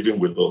have been living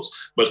with us?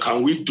 But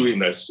can we do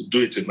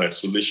it in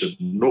isolation?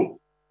 No.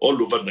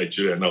 All over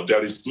Nigeria now,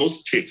 there is no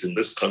state in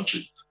this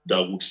country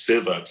that would say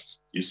that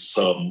is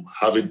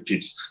having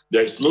peace.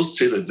 There is no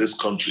state in this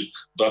country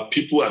that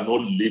people are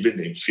not living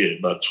in fear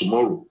that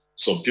tomorrow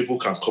some people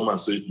can come and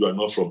say, you are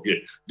not from here.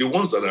 The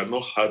ones that are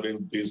not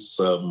having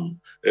this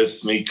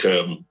ethnic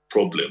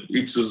problem,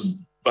 it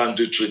is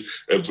banditry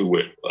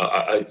everywhere.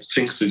 I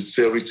think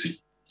sincerity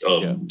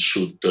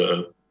should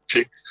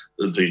take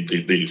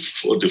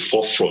the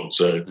forefront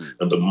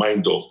and the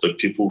mind of the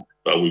people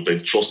that we've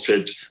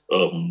entrusted,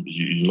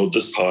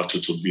 this power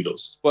to lead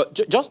us. Well,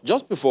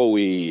 just before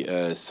we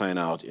sign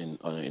out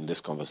in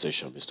this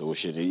conversation, Mr.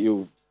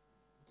 Oshiri,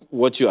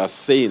 what you are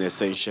saying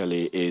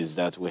essentially is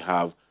that we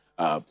have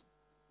a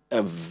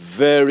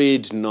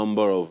varied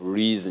number of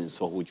reasons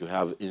for which you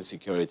have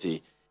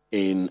insecurity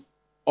in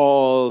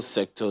all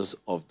sectors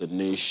of the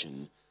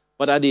nation.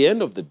 But at the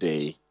end of the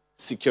day,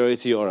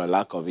 security or a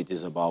lack of it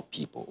is about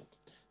people.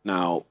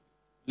 Now,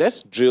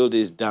 let's drill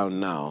this down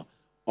now.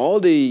 All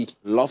the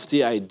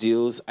lofty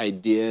ideals,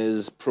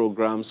 ideas,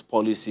 programs,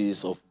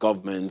 policies of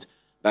government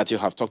that you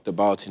have talked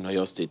about in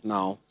Oyo State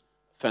now,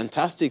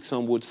 fantastic,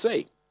 some would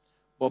say.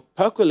 But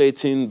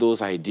percolating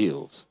those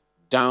ideals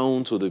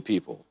down to the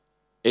people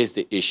is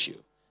the issue.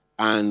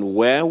 And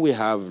where we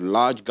have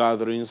large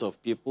gatherings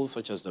of people,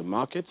 such as the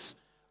markets,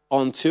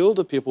 until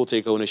the people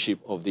take ownership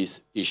of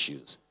these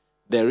issues,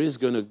 there is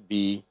going to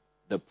be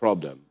the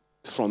problem.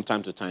 From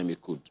time to time,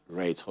 it could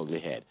rear its ugly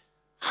head.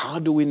 How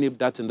do we nip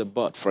that in the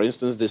bud? For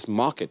instance, this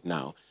market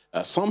now,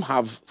 some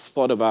have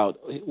thought about,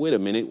 wait a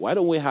minute, why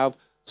don't we have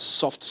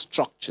soft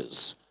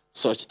structures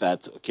such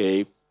that,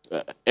 okay,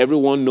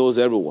 everyone knows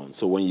everyone.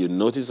 So when you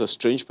notice a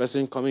strange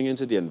person coming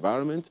into the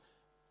environment,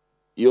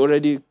 you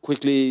already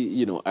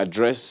quickly,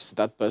 address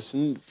that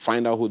person,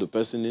 find out who the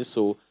person is,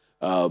 so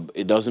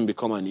it doesn't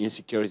become an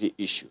insecurity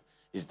issue.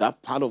 Is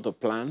that part of the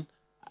plan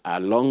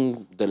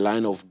along the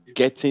line of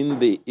getting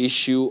the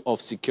issue of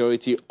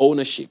security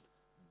ownership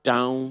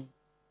down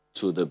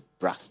to the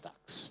brass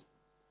tacks?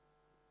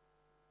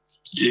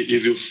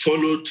 If you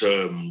followed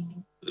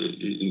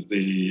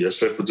the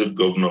executive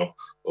governor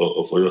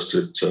of Oyo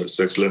State, His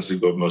Excellency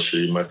Governor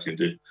Seyi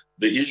Makinde,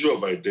 the issue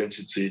of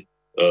identity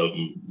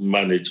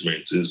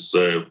management is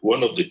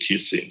one of the key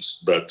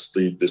things that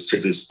the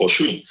state is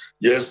pursuing.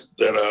 Yes,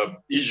 there are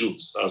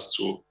issues as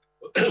to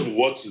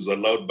what is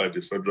allowed by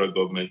the federal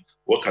government,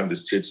 what can the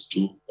state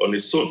do on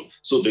its own.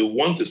 So the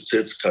one the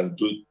state can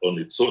do on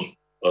its own,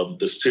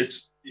 the state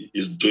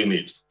is doing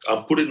it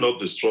and putting up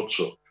the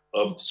structure.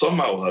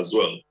 Somehow as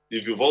well,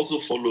 if you've also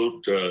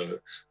followed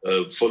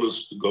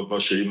Governor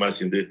Seyi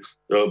Makinde,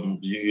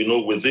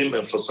 with him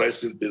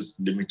emphasizing this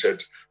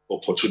limited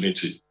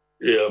opportunity,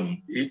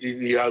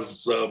 he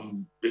has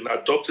been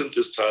adopting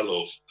this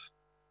style of,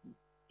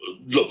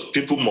 look,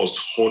 people must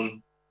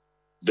own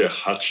their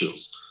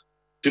actions.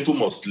 People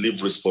must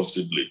live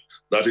responsibly.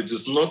 That it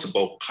is not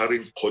about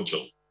carrying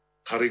cudgel,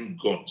 carrying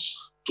guns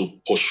to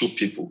pursue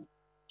people,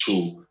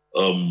 to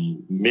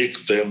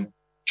make them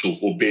to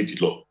obey the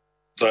law.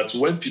 That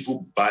when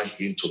people buy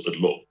into the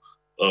law,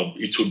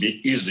 it will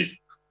be easy.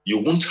 You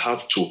won't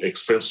have to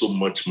expend so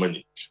much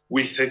money.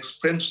 We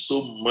expend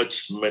so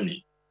much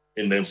money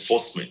in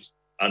enforcement.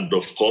 And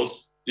of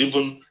course,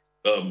 even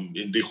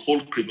in the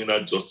whole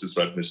criminal justice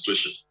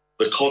administration,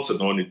 the courts are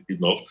not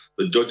enough,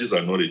 the judges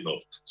are not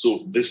enough.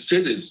 So the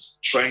state is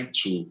trying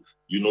to,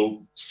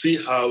 see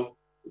how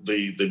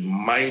the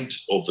mind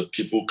of the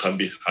people can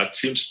be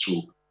attuned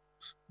to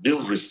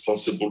being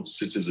responsible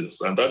citizens.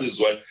 And that is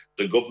why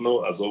the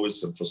governor has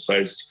always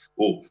emphasized,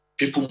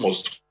 people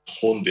must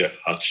own their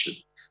action.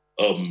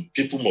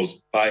 People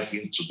must buy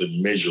into the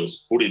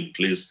measures put in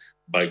place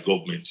by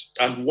government.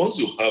 And once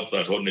you have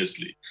that,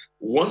 honestly,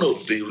 one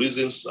of the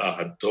reasons I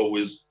had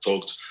always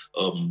talked,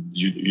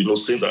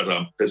 saying that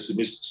I'm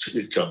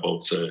pessimistic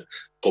about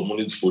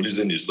community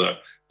policing is that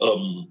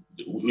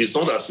it's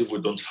not as if we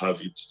don't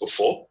have it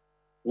before.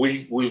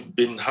 We've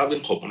been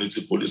having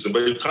community policing,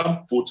 but you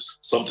can't put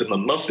something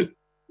on nothing.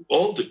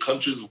 All the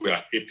countries we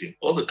are aping,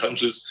 all the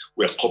countries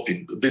we are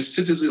copying, the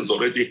citizens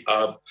already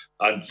have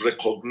and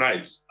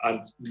recognize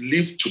and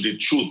live to the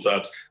truth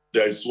that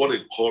there is what they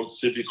call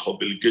civic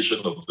obligation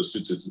of the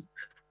citizen.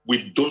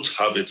 We don't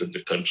have it in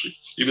the country.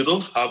 If you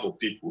don't have a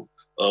people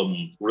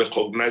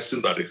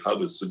recognizing that they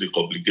have a civic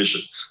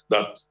obligation,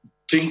 that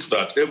think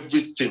that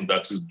everything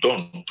that is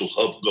done to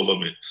help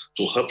government,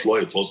 to help law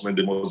enforcement,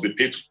 they must be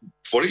paid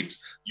for it.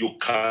 You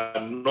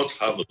cannot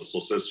have a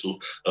successful,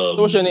 as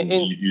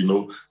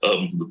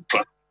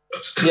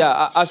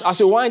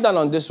you wind down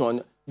on this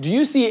one, do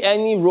you see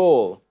any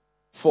role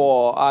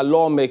for our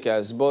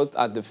lawmakers, both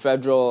at the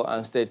federal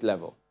and state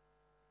level?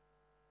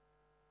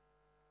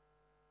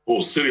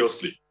 Oh,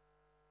 seriously.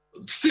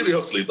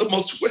 Seriously, they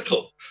must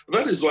welcome.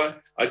 That is why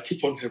I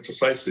keep on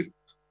emphasizing.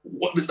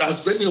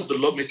 As many of the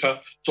lawmakers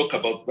talk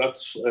about that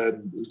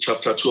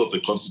chapter 2 of the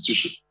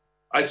Constitution,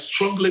 I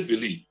strongly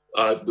believe,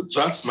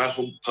 that's my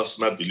own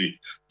personal belief,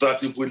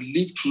 that if we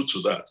live true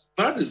to that,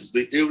 that is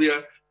the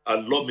area our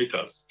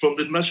lawmakers, from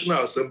the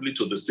National Assembly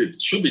to the state,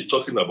 should be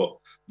talking about.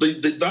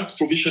 That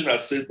provision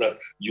has said that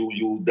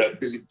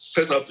that they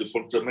set up the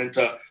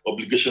fundamental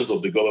obligations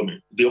of the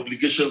government, the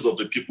obligations of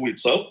the people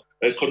itself,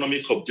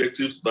 economic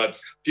objectives, that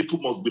people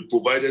must be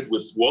provided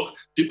with work,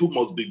 people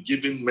must be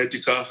given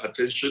medical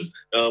attention,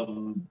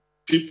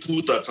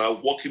 people that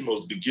are working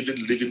must be given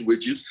living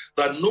wages,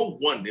 that no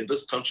one in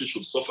this country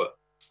should suffer.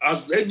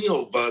 As any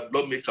of our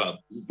lawmakers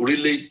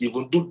really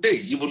do they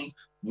even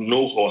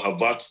know or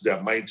avert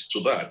their mind to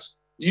that?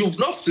 You've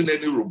not seen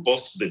any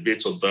robust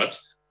debate on that.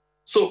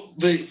 So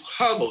they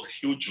have a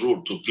huge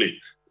role to play.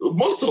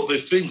 Most of the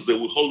things they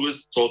will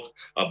always talk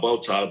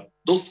about are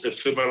those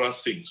ephemeral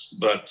things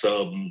that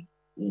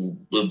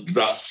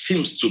that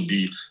seems to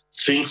be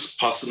things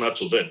personal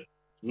to them.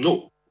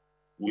 No,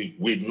 we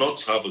will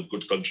not have a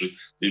good country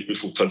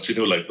if we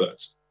continue like that.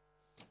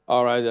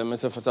 All right,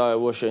 Mr. Fatai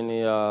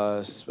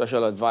Owoseni,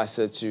 Special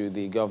Advisor to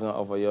the Governor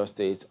of Oyo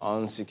State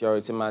on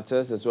security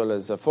matters, as well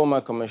as a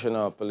former Commissioner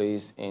of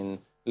Police in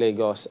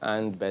Lagos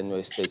and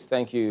Benue States.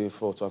 Thank you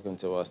for talking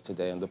to us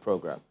today on the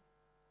program.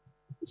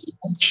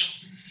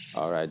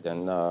 All right,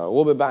 then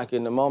we'll be back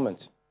in a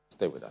moment.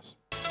 Stay with us.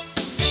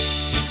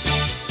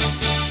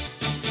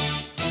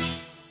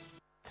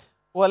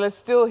 Well, it's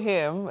still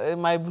him. It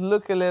might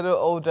look a little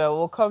older.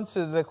 We'll come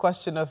to the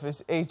question of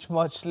his age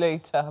much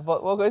later.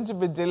 But we're going to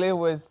be dealing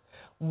with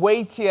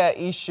weightier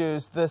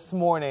issues this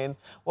morning.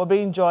 We're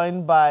being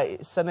joined by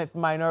Senate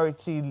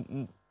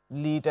Minority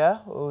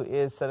Leader, who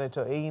is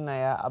Senator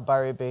Eyinaya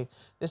Abaribe.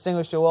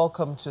 Distinguished, you're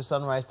welcome to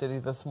Sunrise Daily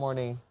this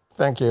morning.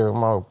 Thank you,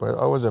 Mark.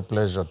 Always a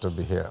pleasure to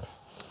be here.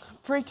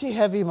 Pretty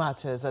heavy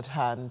matters at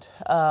hand.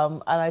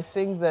 And I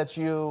think that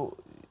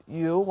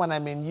when I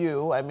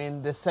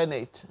mean the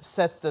Senate,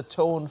 set the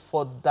tone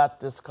for that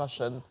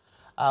discussion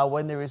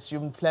when they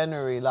resumed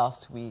plenary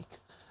last week.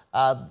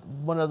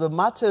 One of the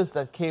matters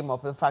that came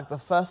up, in fact, the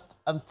first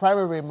and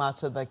primary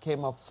matter that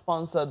came up,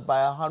 sponsored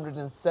by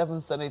 107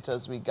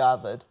 senators we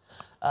gathered,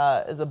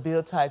 is a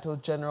bill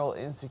titled General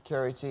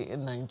Insecurity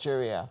in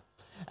Nigeria.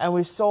 And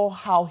we saw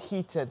how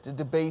heated the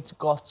debate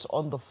got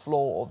on the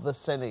floor of the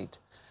Senate.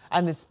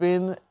 And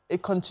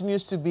it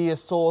continues to be a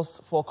source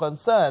for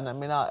concern. I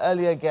mean, our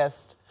earlier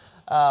guest,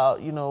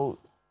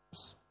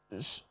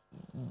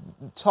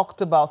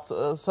 talked about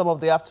some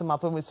of the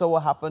aftermath when we saw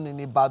what happened in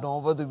Ibadan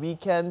over the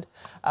weekend.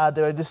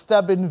 There were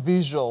disturbing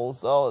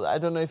visuals. I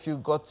don't know if you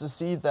got to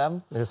see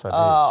them. Yes, I did.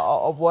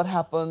 Of what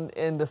happened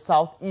in the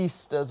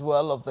southeast as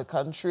well of the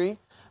country.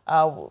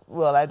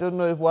 Well, I don't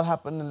know if what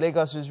happened in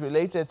Lagos is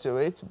related to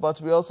it,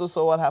 but we also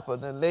saw what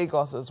happened in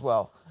Lagos as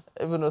well,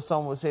 even though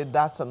some would say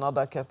that's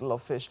another kettle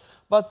of fish.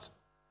 But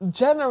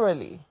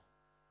generally,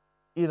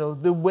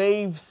 the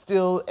wave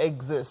still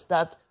exists,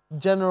 that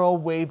general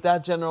wave,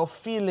 that general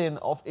feeling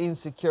of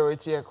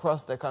insecurity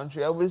across the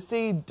country. And we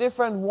see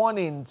different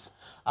warnings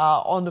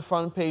on the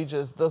front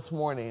pages this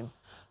morning.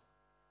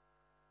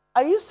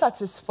 Are you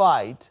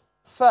satisfied,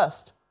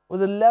 first,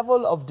 with the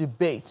level of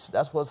debate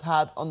that was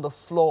had on the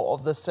floor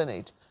of the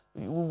Senate,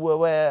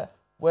 where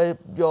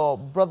your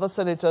brother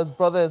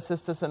and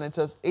sister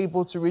senators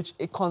able to reach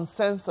a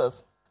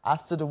consensus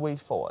as to the way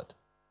forward?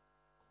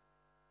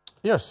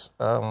 Yes,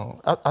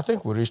 I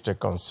think we reached a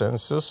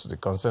consensus, the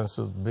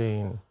consensus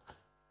being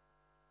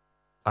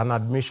an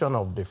admission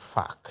of the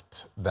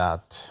fact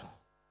that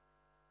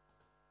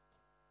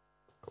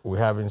we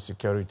have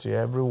insecurity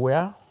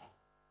everywhere,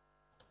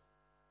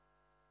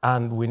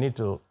 and we need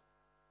to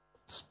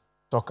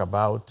talk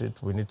about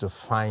it. We need to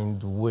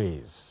find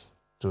ways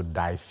to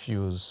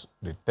diffuse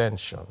the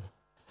tension.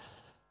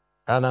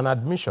 And an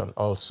admission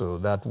also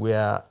that we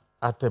are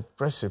at a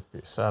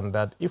precipice, and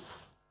that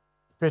if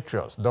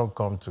patriots don't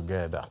come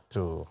together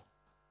to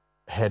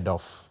head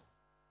off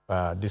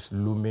this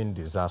looming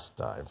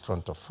disaster in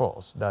front of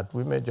us, that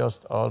we may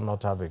just all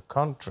not have a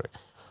country.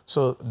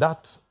 So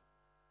that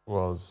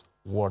was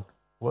what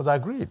was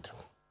agreed.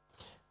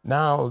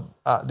 Now,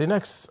 the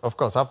next, of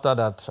course, after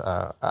that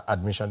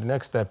admission, the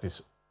next step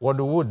is what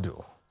do we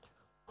do?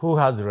 Who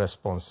has the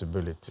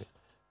responsibility?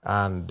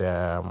 And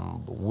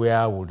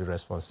where would the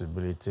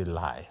responsibility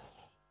lie?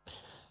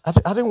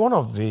 I think one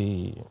of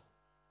the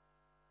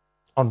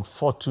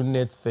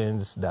unfortunate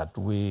things that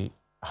we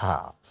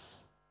have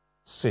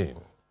seen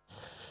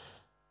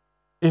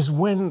is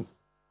when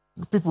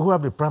people who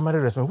have the primary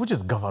responsibility, which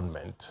is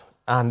government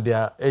and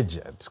their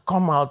agents,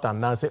 come out and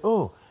now say,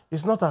 oh,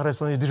 it's not our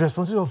responsibility, it's the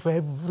responsibility of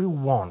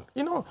everyone.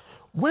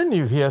 When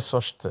you hear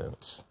such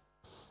things,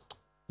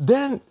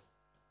 then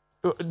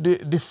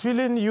the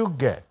feeling you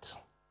get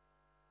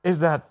is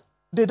that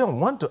they don't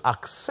want to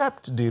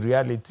accept the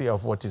reality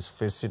of what is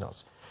facing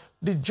us.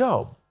 The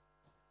job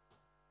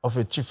of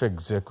a chief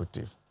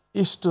executive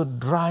is to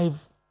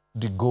drive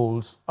the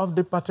goals of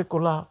the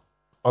particular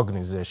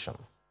organization,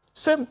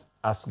 same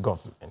as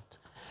government.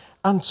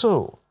 And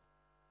so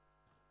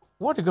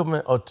what the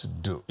government ought to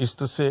do is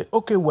to say,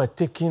 okay, we're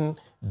taking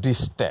these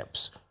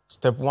steps.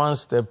 Step 1,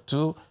 step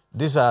 2,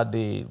 these are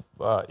the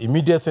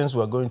immediate things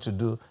we're going to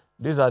do.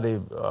 These are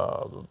the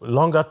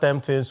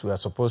longer-term things we are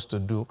supposed to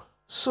do,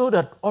 so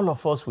that all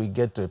of us will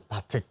get to a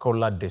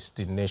particular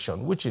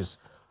destination, which is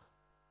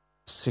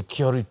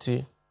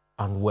security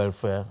and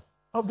welfare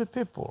of the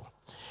people.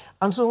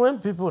 And so when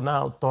people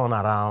now turn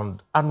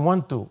around and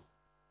want to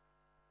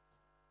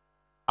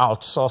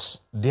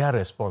outsource their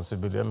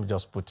responsibility, let me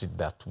just put it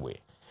that way,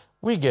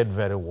 we get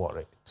very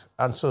worried.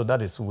 And so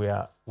that is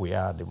where we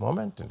are at the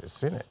moment in the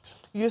Senate.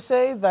 You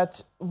say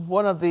that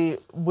one of the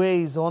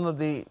ways, one of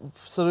the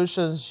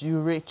solutions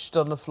you reached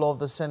on the floor of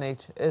the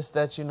Senate is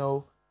that, you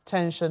know,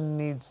 tension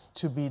needs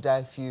to be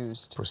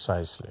diffused.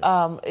 Precisely.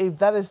 If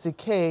that is the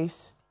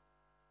case,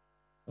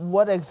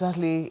 what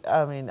exactly,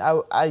 I mean,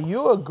 are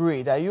you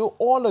agreed, are you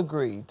all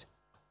agreed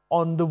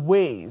on the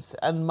ways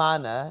and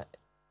manner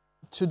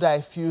to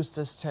diffuse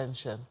this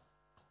tension?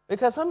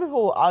 Because some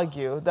people will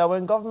argue that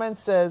when government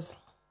says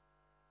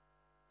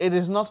it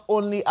is not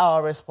only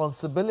our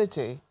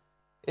responsibility,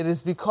 it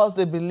is because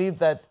they believe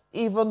that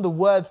even the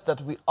words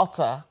that we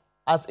utter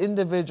as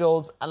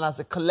individuals and as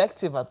a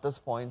collective at this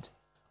point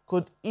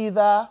could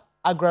either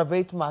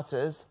aggravate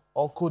matters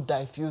or could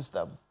diffuse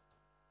them.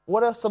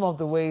 What are some of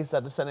the ways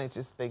that the Senate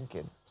is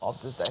thinking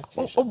of this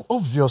diffusion?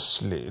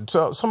 Obviously,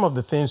 so some of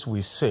the things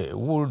we say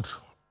would,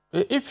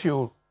 if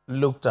you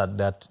looked at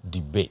that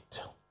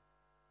debate,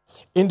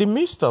 in the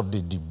midst of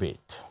the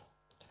debate,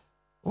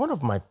 one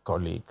of my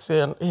colleagues,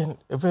 a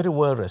very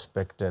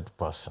well-respected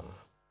person,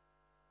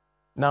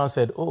 now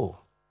said, oh,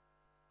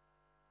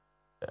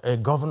 a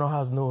governor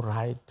has no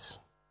right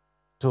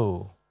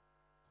to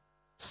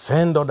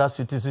send other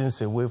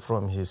citizens away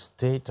from his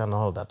state and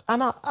all that.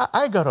 And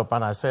I got up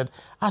and I said,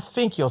 I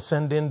think you're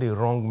sending the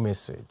wrong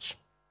message.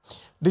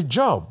 The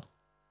job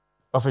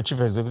of a chief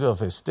executive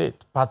of a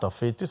state, part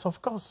of it is,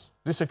 of course,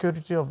 the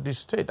security of the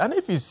state. And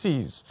if he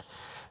sees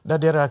that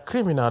there are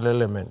criminal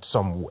elements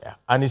somewhere,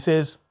 and he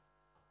says,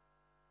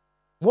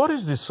 what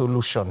is the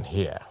solution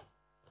here?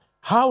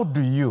 How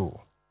do you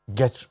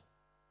get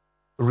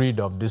rid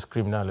of this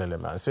criminal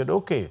element? I said,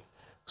 okay,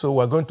 so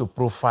we're going to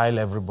profile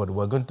everybody.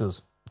 We're going to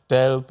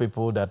tell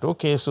people that,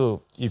 okay,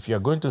 so if you're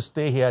going to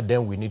stay here,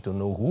 then we need to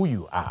know who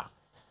you are.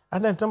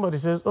 And then somebody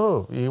says,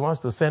 oh, he wants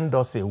to send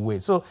us away.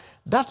 So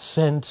that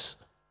sends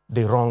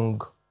the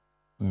wrong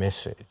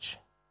message.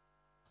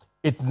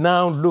 It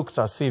now looks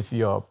as if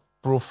you're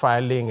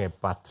profiling a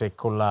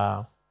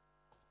particular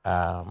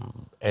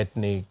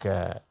ethnic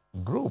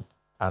group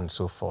and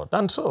so forth.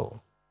 And so,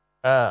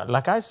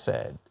 like I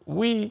said,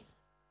 we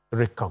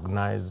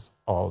recognize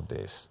all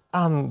this.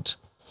 And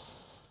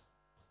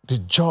the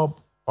job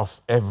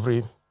of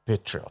every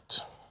patriot,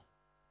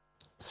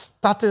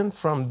 starting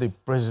from the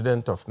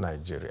president of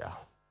Nigeria,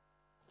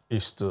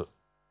 is to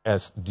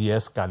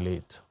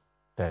de-escalate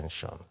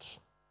tensions.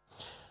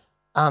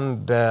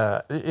 And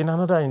in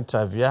another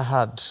interview, I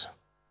had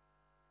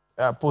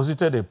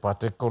posited a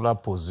particular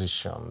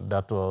position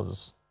that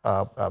was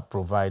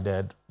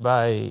provided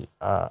by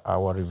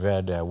our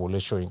revered Wole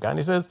Soyinka. And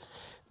he says,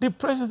 the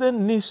president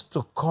needs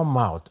to come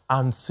out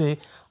and say,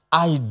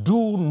 I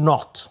do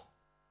not.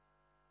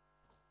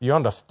 You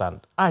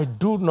understand? I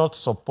do not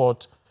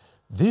support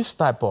this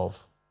type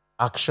of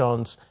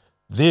actions,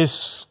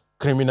 these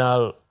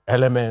criminal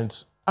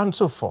elements, and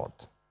so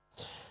forth.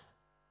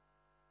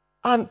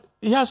 And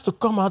he has to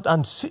come out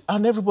and see,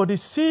 and everybody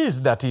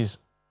sees that he's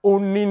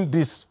owning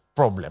this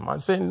problem and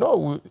saying,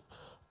 no,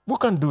 we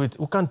can't do it,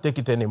 we can't take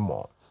it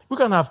anymore. We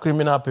can't have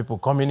criminal people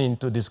coming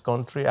into this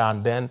country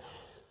and then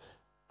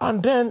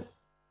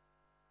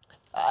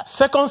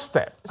second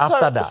step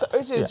after that.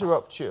 Sorry to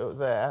interrupt you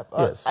there.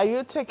 Yes. Are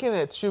you taking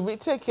it, should we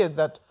take it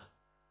that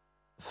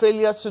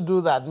failure to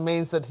do that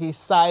means that his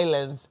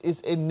silence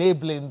is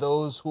enabling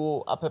those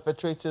who are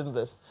perpetrating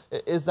this?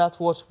 Is that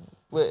what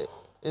we're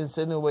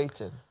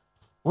insinuating?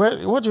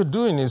 Well, what you're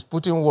doing is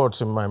putting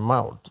words in my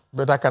mouth,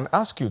 but I can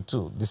ask you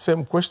too the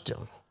same question.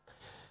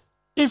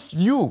 If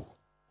you,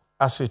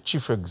 as a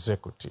chief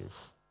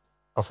executive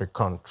of a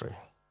country,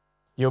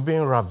 you're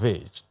being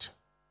ravaged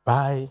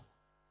by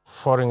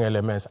foreign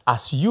elements,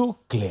 as you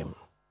claim,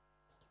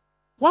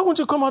 why won't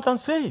you come out and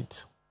say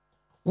it?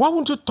 Why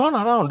won't you turn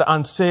around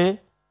and say,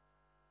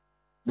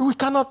 we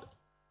cannot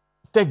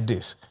take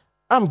this?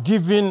 I'm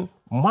giving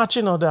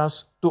marching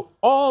orders to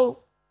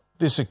all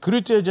the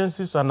security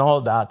agencies and all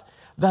that,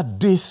 that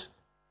this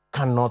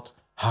cannot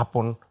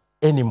happen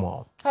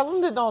anymore.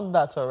 Hasn't it done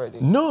that already?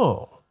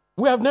 No,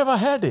 we have never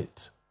heard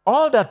it.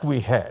 All that we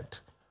heard,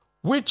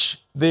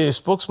 which the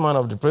spokesman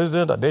of the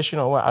president,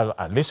 Adesina,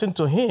 I listened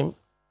to him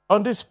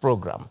on this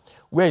program,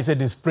 where he said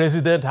this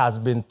president has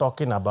been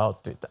talking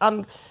about it.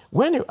 And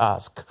when you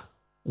ask,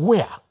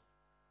 where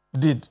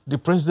did the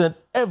president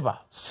ever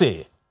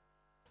say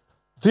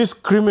this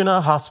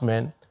criminal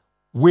harassment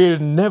will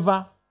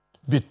never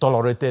be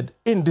tolerated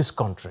in this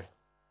country?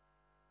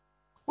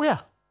 Where?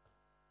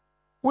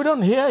 We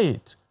don't hear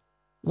it.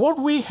 What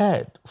we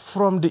heard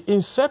from the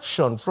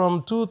inception,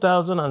 from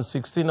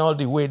 2016 all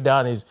the way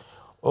down is,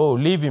 oh,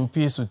 live in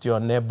peace with your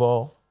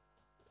neighbor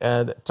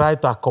and try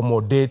to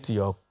accommodate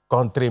your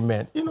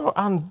countrymen, you know,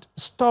 and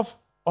stuff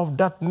of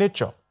that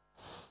nature.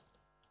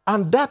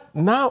 And that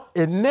now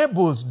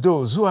enables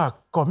those who are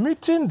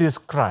committing these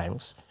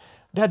crimes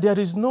that there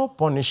is no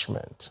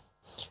punishment.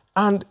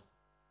 And,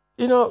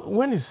 you know,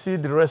 when you see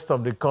the rest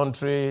of the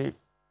country,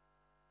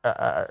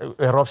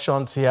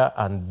 eruptions here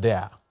and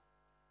there,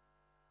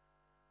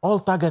 all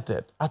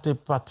targeted at a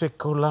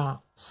particular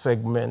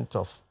segment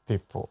of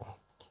people,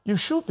 you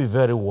should be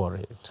very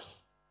worried.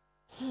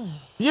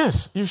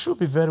 Yes, you should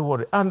be very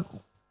worried. And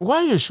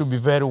why you should be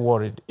very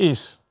worried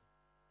is,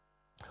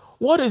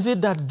 what is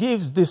it that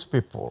gives these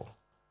people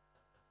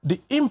the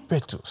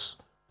impetus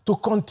to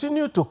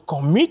continue to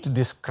commit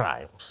these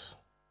crimes?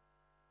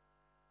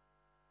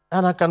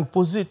 And I can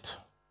posit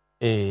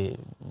a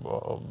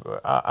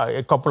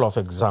couple of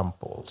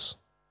examples.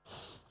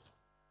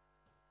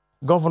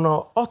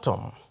 Governor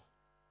Autumn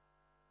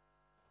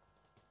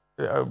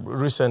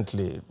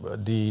recently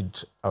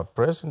did a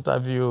press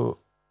interview,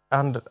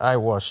 and I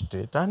watched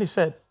it, and he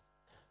said,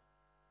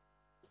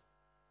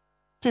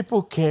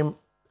 people came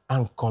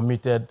and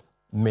committed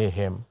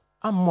mayhem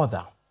and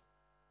murder.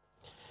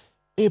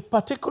 A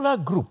particular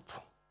group,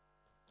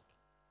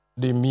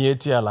 the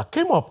Miyetti Allah,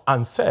 came up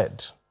and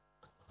said,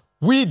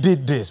 we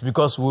did this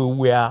because we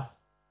were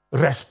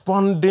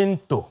responding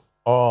to,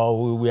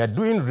 or we were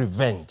doing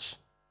revenge.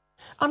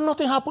 And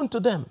nothing happened to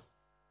them.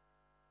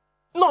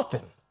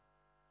 Nothing.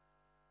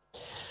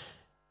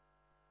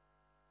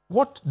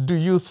 What do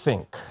you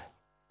think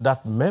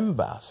that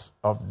members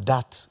of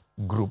that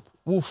group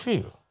will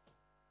feel?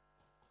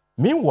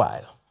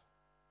 Meanwhile,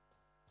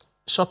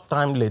 short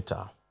time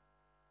later,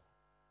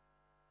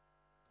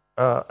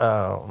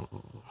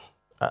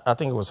 I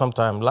think it was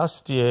sometime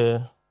last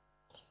year,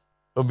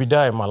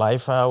 Obadiah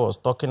Malaifa was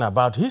talking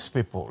about his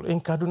people in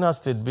Kaduna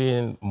State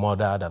being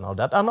murdered and all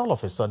that, and all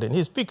of a sudden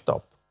he's picked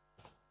up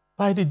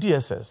by the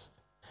DSS.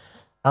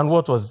 And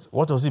what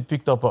was he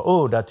picked up?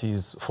 Oh, that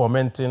he's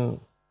fomenting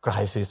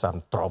crisis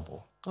and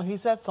trouble. Well, he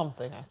said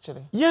something,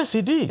 actually. Yes,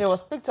 he did. He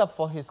was picked up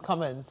for his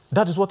comments.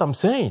 That is what I'm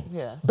saying.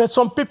 Yes. But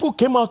some people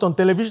came out on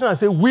television and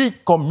said, we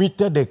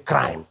committed a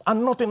crime,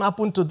 and nothing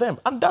happened to them.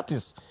 And that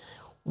is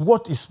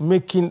what is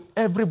making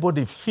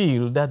everybody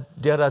feel that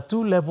there are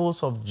two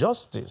levels of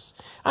justice.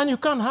 And you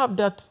can't have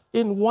that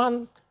in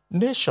one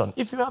nation.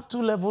 If you have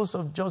two levels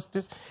of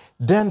justice,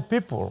 then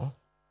people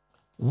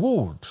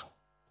would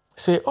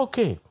say,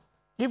 okay,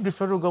 if the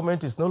federal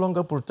government is no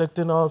longer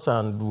protecting us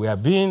and we are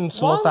being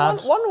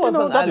slaughtered, one was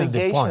an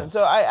allegation. So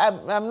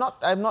I'm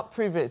not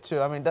privy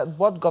to. I mean, that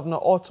what Governor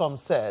Autumn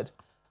said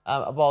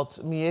about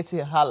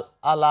Miyetti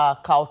Allah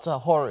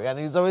Kauta Hori, and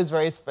he's always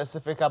very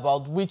specific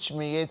about which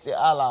Miyetti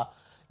Allah,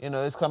 you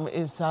know,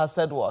 has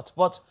said what.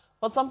 But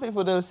some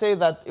people, they'll say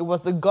that it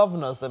was the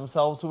governors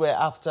themselves who were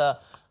after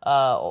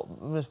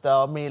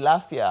Mr.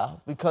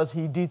 Meilafia, because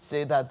he did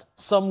say that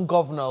some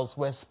governors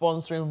were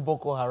sponsoring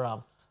Boko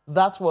Haram.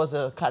 That was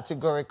a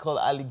categorical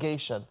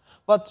allegation.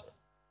 But,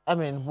 I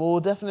mean, we'll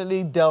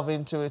definitely delve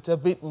into it a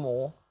bit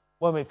more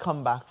when we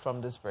come back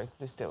from this break.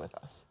 Please stay with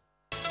us.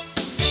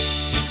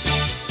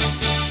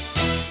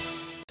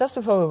 Just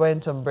before we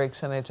went on break,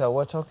 Senator, you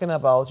were talking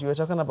about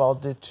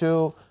the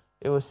two,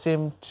 it would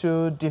seem,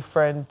 two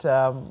different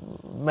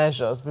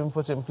measures being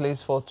put in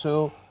place for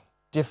two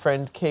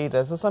different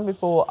cadres. So some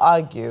people will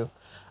argue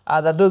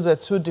that those are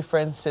two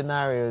different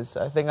scenarios.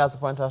 I think that's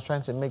the point I was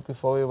trying to make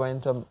before we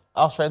went on.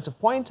 I was trying to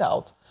point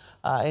out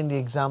in the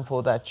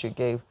example that you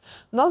gave.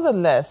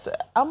 Nonetheless,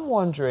 I'm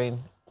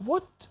wondering,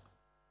 what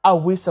are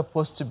we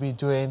supposed to be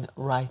doing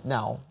right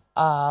now?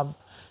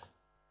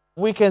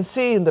 We can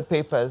see in the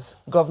papers,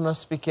 governors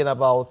speaking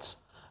about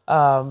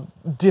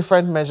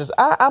different measures.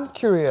 I'm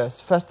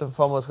curious, first and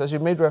foremost, because you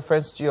made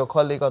reference to your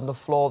colleague on the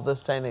floor of the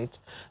Senate.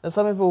 And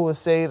some people will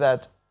say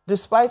that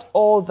despite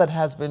all that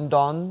has been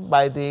done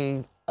by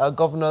the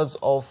governors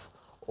of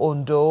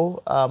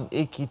Ondo,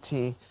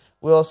 Ekiti,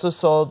 we also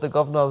saw the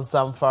governor of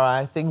Zamfara,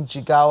 I think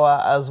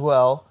Jigawa as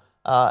well,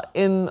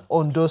 in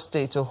Ondo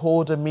State to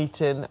hold a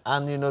meeting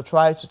and, you know,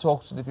 try to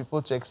talk to the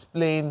people to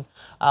explain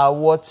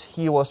what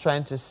he was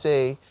trying to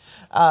say.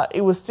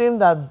 It would seem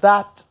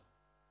that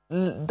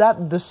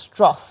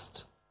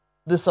distrust,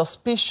 the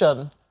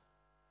suspicion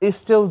is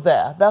still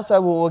there. That's why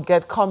we will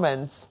get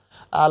comments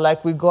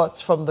like we got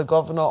from the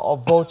governor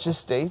of Bauchi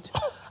State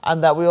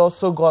and that we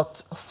also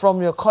got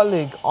from your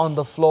colleague on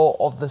the floor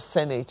of the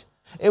Senate.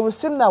 It would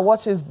seem that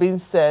what is being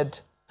said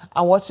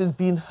and what is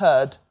being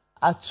heard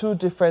are two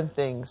different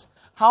things.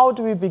 How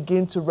do we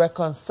begin to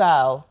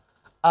reconcile,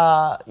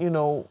 you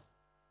know,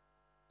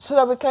 so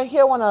that we can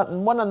hear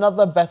one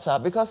another better?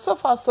 Because so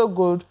far, so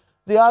good.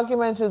 The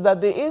argument is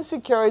that the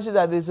insecurity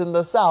that is in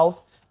the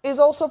South is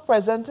also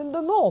present in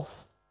the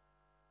North.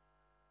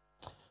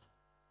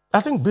 I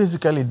think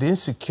basically the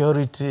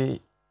insecurity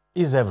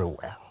is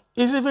everywhere.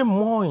 It's even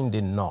more in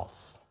the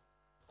North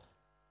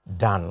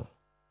than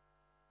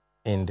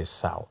in the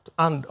South.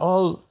 And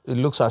all it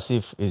looks as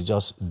if it's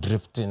just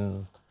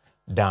drifting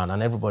down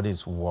and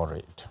everybody's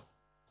worried.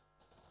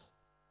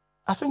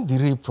 I think the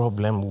real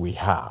problem we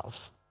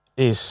have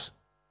is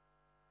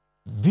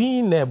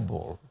being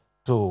able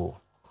to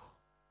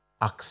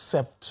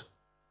accept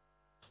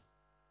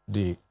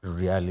the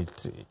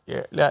reality.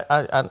 Yeah,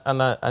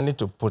 I need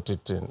to put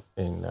it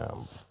in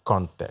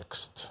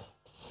context.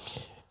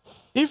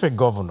 If a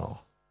governor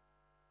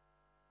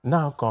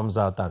now comes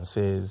out and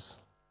says,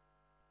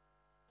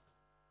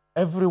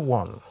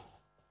 everyone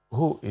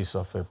who is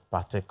of a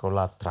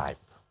particular tribe,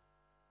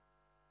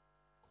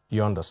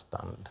 you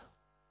understand,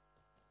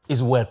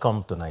 is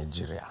welcome to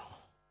Nigeria.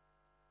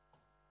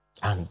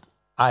 And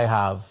I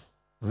have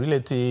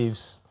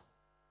relatives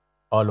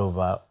all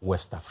over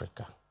West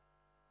Africa.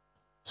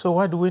 So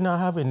why do we now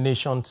have a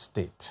nation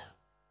state?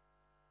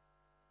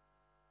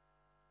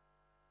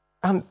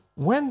 And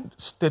when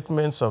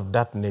statements of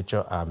that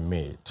nature are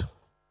made,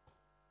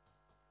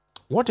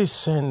 what is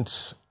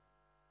sent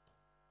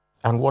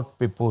and what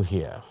people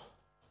hear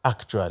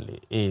actually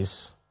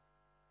is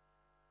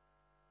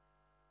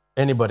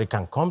anybody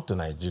can come to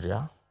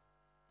Nigeria,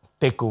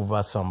 take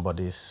over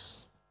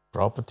somebody's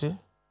property,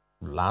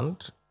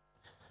 land,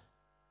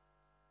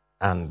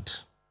 and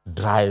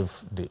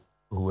drive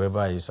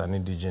whoever is an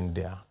indigent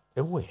there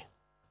away.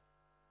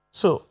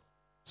 So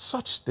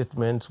such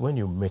statements, when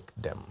you make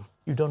them,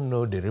 you don't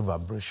know the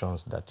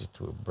reverberations that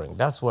it will bring.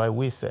 That's why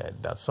we said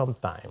that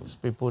sometimes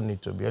people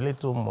need to be a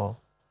little more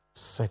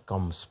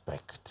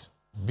circumspect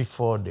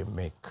before they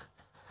make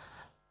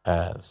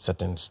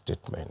certain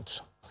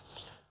statements.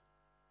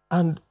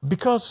 And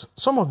because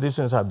some of these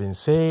things have been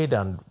said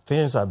and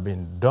things have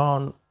been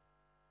done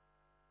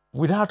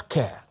without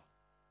care,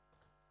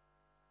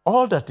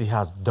 all that he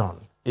has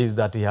done is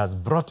that he has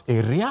brought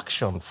a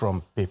reaction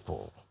from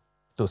people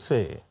to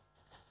say,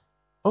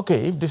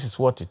 okay, if this is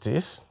what it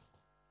is,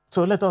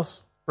 so let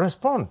us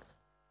respond.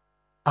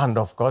 And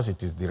of course,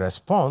 it is the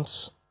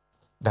response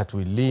that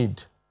will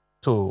lead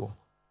to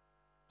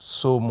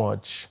so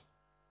much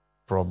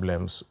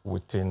problems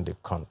within the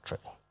country.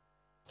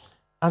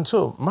 And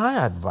so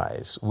my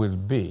advice will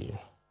be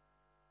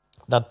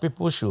that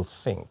people should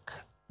think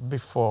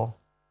before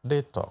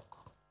they talk.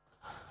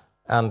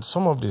 And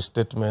some of the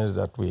statements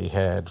that we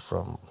heard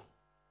from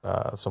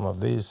some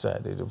of these,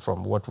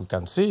 from what we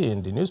can see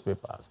in the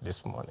newspapers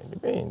this morning,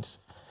 it means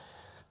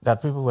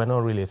that people were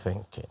not really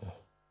thinking.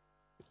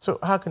 So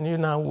how can you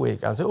now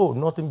wake and say, oh,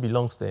 nothing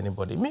belongs to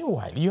anybody?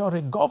 Meanwhile, you're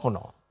a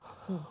governor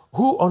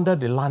who, under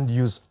the Land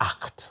Use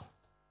Act,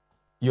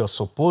 you're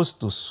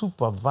supposed to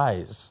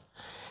supervise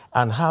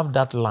and have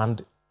that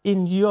land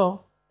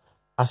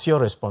as your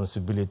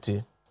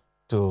responsibility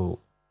to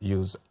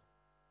use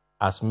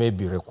as may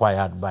be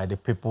required by the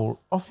people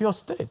of your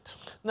state.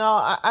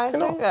 Now, I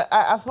think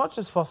as much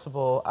as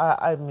possible,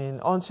 I mean,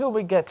 until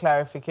we get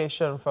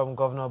clarification from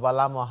Governor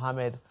Bala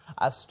Mohammed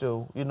as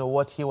to,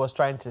 what he was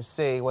trying to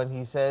say when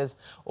he says,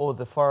 oh,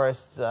 the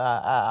forests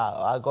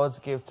are God's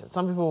gift.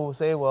 Some people will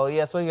say, well,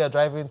 yes, when you're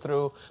driving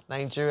through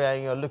Nigeria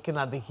and you're looking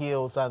at the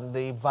hills and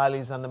the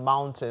valleys and the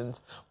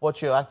mountains,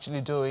 what you're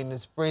actually doing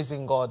is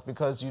praising God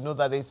because you know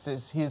that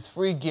it's his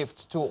free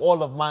gift to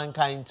all of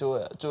mankind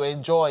to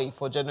enjoy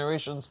for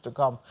generations to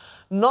come.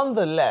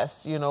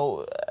 Nonetheless,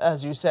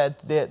 as you said,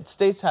 the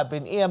states have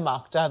been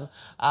earmarked and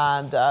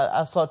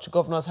as such,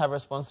 governors have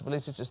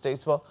responsibility to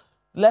states. Well,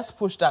 let's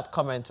push that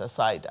comment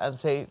aside and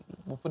say,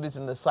 we'll put it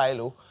in the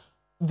silo.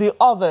 The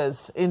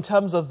others, in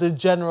terms of the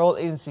general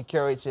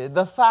insecurity,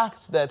 the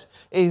fact that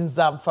in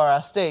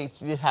Zamfara State,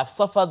 you have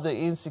suffered the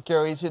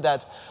insecurity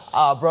that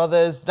our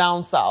brothers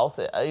down south,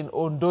 in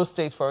Ondo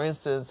State, for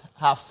instance,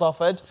 have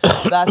suffered,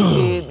 that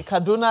in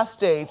Kaduna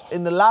State,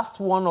 in the last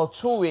 1 or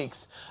 2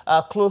 weeks,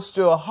 close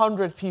to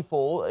 100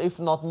 people, if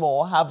not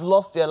more, have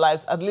lost their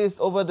lives. At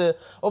least over 2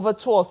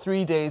 or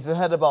 3 days, we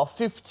heard about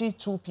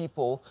 52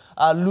 people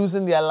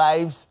losing their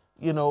lives,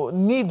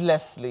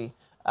 needlessly.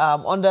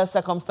 Under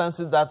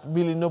circumstances that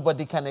really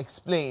nobody can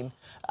explain.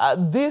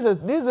 This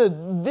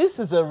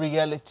is a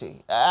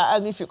reality.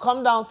 And if you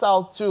come down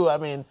south too, I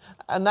mean,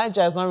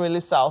 Niger is not really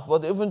south,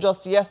 but even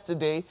just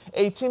yesterday,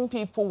 18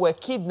 people were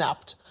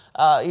kidnapped,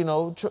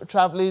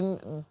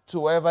 traveling to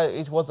wherever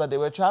it was that they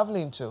were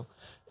traveling to.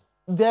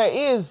 There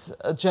is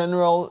a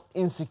general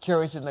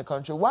insecurity in the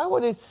country. Why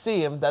would it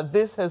seem that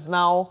this has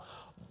now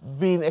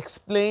been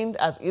explained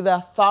as either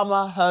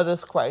farmer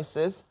herders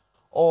crisis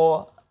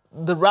or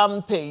the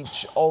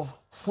rampage of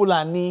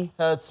Fulani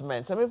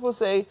herdsmen? Some people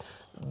say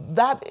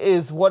that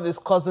is what is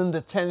causing the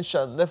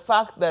tension. The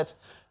fact that,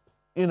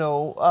 instead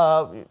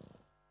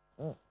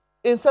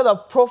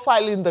of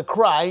profiling the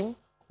crime,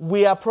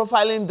 we are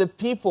profiling the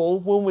people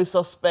whom we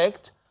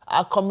suspect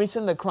are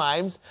committing the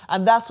crimes.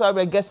 And that's why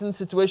we're getting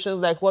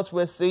situations like what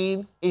we're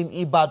seeing in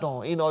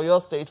Ibadan, in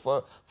Oyo State,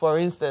 for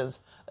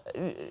instance.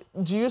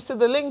 Do you see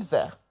the link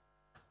there?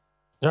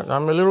 Yeah,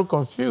 I'm a little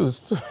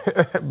confused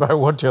by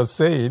what you're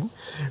saying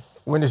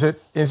when you said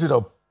instead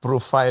of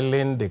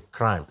profiling the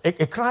crime.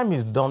 A crime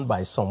is done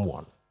by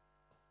someone.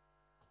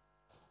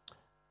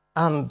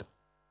 And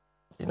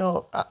you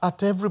know,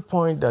 at every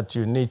point that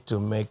you need to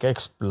make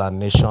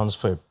explanations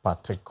for a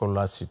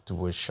particular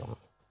situation,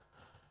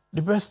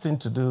 the best thing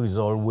to do is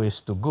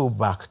always to go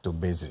back to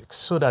basics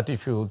so that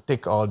if you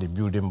take all the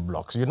building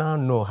blocks, you now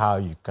know how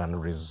you can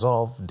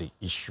resolve the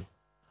issue.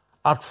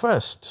 At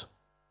first,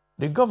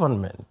 the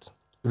government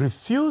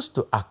refused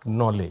to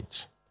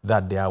acknowledge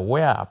that there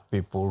were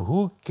people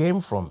who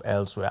came from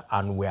elsewhere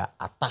and were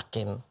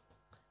attacking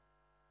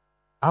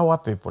our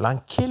people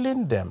and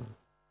killing them.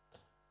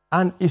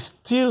 And it's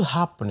still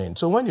happening.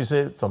 So when you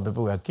say some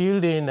people were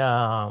killed in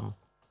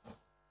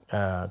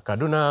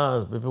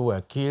Kaduna, people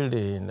were killed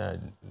in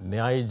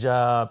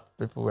Niger,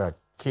 people were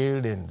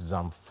killed in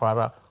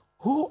Zamfara,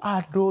 who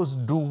are those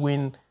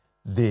doing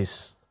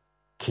this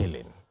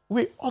killing?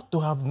 We ought to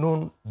have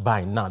known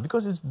by now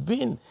because it's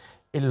been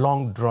a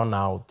long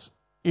drawn-out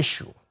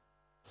issue.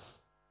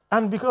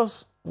 And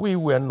because we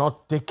were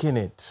not taking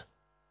it,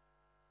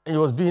 it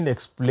was being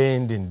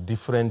explained in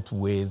different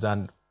ways,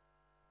 and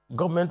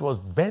government was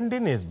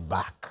bending its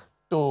back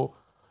to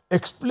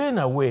explain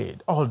away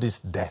all these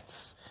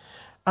deaths.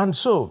 And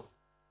so,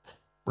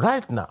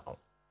 right now,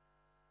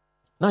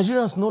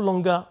 Nigerians no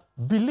longer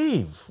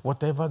believe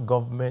whatever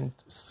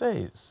government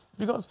says.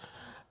 Because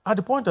at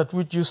the point at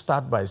which you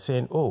start by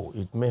saying, oh,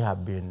 it may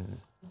have been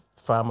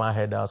farmer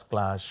headers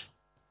clash,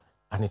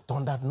 and it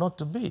turned out not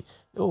to be.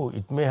 Oh,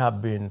 it may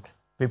have been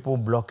people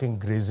blocking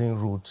grazing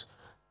routes.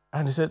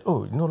 And he said,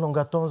 oh, it no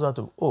longer turns out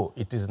to, oh,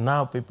 it is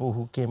now people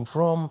who came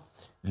from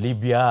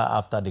Libya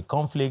after the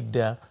conflict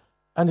there.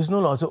 And it's no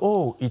longer, so,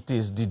 oh, it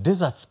is the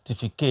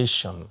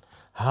desertification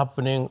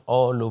happening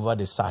all over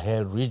the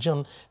Sahel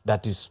region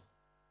that is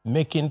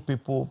making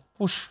people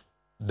push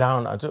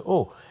down and say,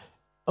 oh,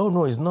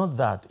 no, it's not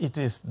that. It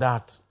is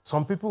that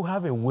some people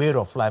have a way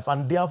of life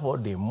and therefore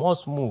they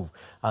must move.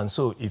 And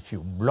so if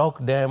you block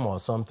them or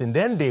something,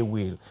 then they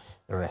will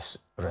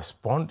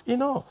respond, you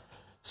know.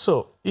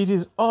 So it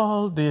is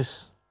all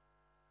this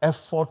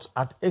effort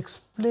at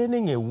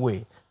explaining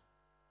away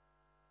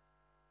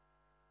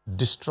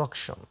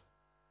destruction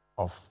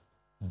of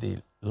the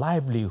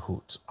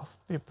livelihoods of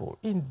people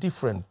in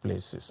different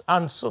places.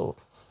 And so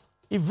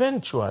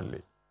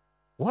eventually,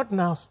 what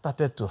now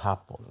started to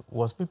happen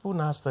was people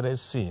now started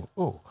seeing,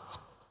 oh,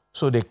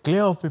 so they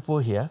clear off people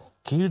here,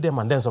 kill them,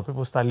 and then some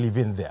people start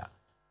living there.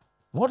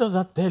 What does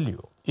that tell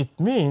you? It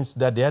means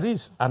that there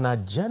is an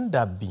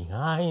agenda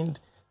behind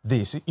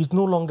this. It's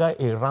no longer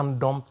a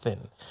random thing.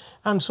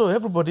 And so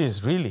everybody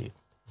is really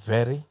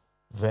very,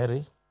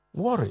 very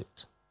worried.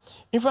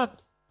 In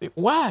fact,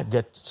 why I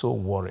get so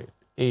worried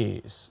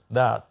is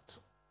that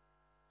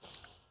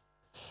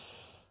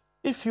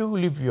if you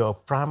leave your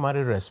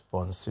primary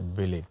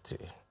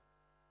responsibility,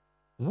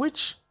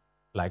 which,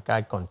 like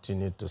I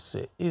continue to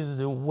say, is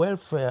the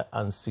welfare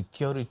and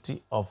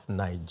security of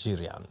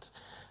Nigerians,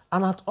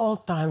 and at all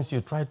times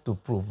you try to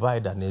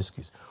provide an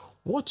excuse,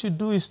 what you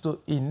do is to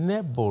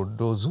enable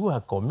those who are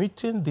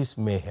committing this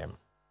mayhem.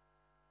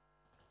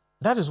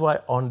 That is why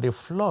on the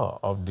floor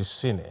of the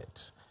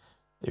Senate,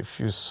 if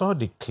you saw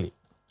the clip,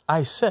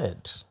 I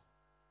said,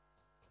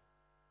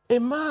 a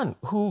man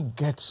who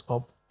gets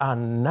up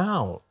and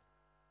now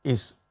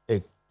is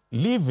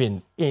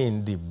living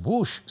in the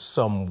bush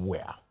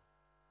somewhere,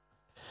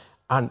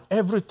 and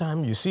every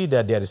time you see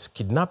that there is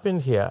kidnapping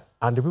here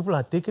and the people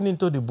are taken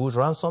into the bush,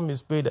 ransom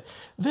is paid,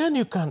 then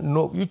you can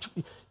know,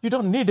 you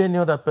don't need any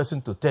other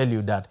person to tell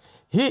you that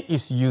he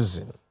is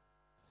using,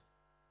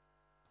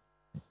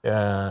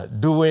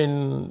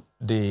 doing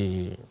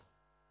the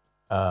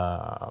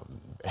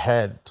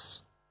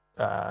headsman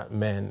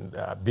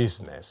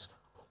business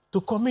to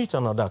commit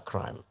another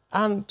crime.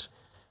 And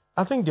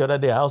I think the other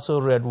day I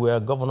also read where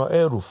Governor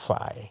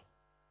El-Rufai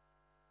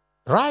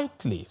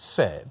rightly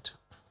said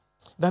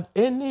that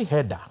any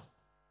header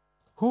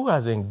who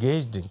has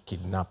engaged in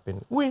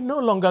kidnapping will no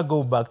longer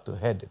go back to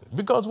heading,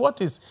 because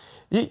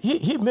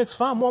he makes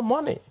far more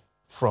money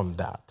from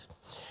that.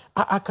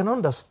 I can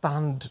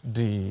understand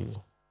the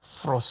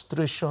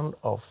frustration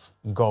of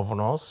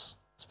governors,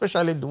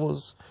 especially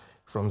those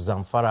from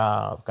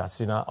Zamfara,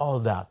 Katsina, all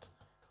that.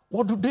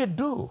 What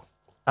do?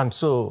 And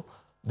so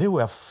they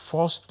were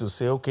forced to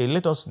say, okay,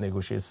 let us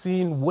negotiate,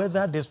 seeing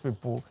whether these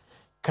people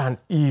can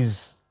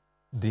ease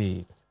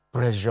the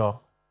pressure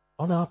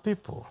on our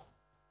people.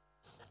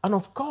 And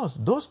of course,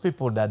 those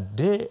people that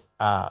they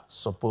are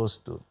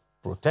supposed to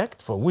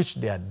protect, for which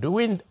they are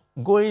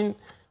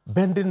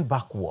bending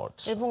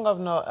backwards. Even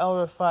Governor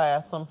El-Rufai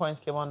at some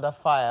point came under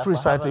fire.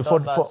 Precisely,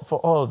 for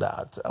all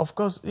that. Of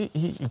course,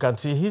 you can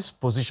see his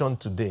position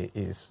today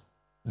is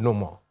no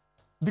more.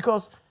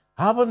 Because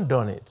I haven't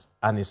done it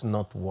and it's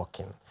not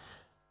working.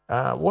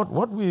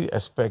 What we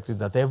expect is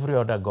that every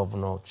other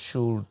governor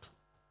should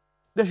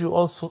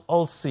also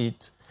all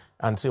sit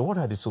and say, what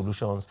are the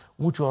solutions?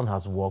 Which one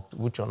has worked?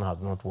 Which one has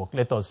not worked?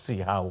 Let us see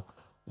how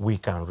we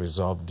can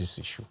resolve this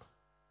issue.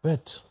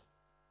 But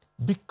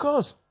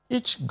because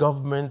each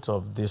government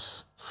of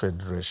this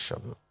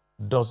federation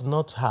does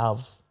not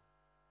have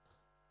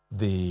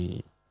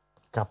the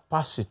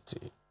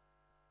capacity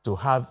to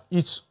have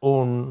its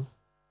own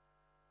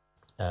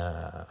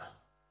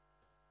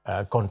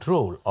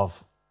control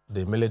of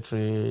the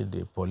military,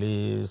 the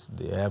police,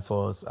 the air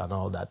force, and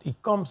all that.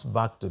 It comes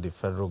back to the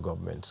federal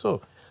government.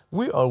 So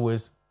we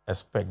always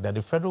expect that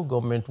the federal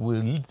government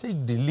will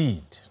take the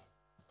lead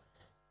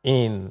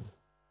in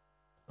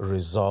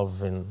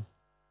resolving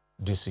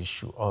this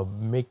issue or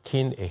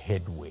making a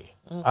headway.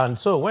 And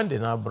so when they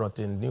now brought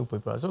in new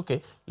people, I said,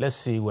 okay, let's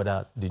see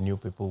whether the new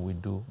people will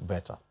do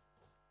better.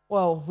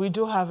 Well, we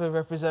do have a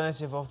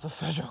representative of the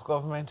federal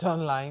government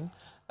online,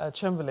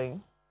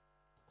 Chamberlain.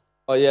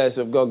 Oh, yes,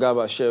 we've got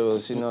Garba Shehu,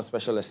 Senior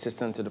Special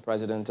Assistant to the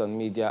President on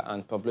Media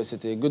and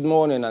Publicity. Good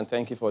morning, and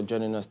thank you for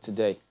joining us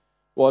today.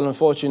 Well,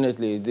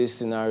 unfortunately, these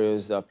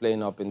scenarios are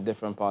playing up in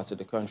different parts of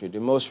the country. The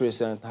most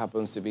recent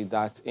happens to be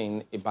that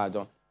in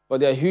Ibadan. But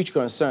there are huge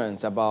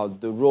concerns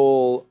about the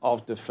role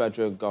of the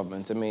federal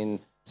government. I mean,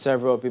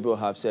 several people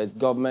have said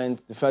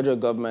the federal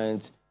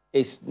government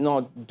is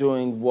not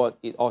doing what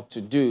it ought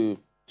to do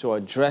to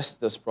address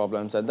these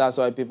problems. And that's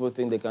why people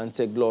think they can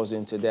take laws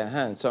into their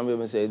hands. Some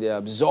people say they're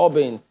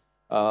absorbing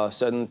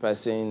certain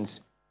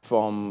persons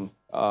from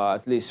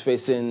at least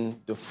facing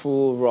the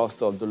full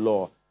wrath of the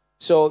law.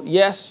 So,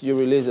 yes, you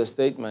released a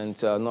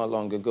statement not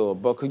long ago,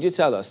 but could you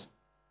tell us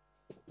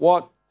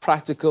what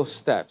practical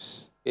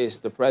steps is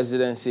the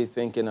presidency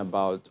thinking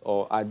about,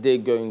 or are they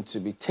going to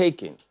be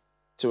taking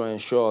to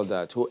ensure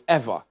that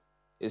whoever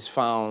is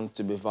found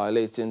to be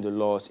violating the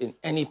laws in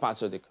any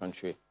part of the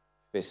country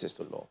faces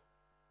the law?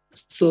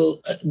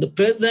 So the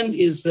president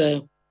is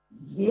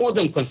more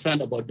than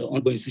concerned about the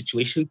ongoing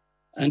situation,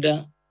 and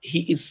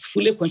he is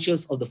fully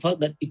conscious of the fact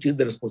that it is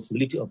the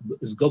responsibility of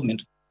his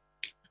government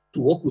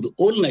to work with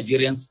all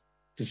Nigerians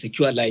to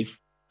secure life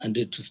and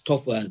to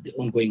stop the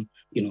ongoing,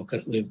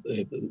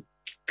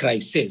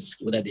 crisis,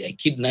 whether they are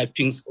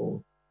kidnappings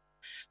or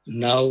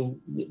now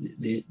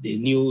the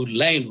new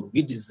line of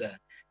it is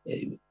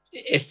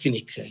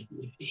ethnic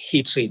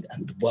hatred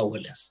and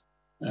violence.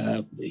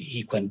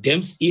 He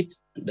condemns it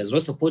and does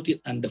not support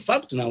it. And the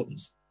fact now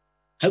is,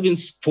 having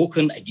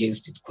spoken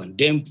against it,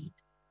 condemned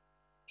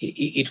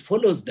it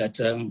follows that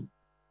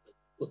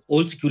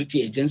all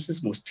security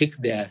agencies must take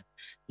their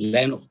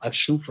line of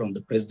action from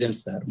the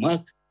president's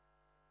remark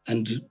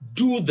and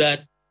do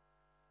that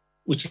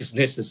which is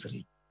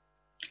necessary,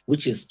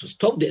 which is to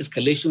stop the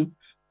escalation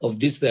of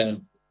this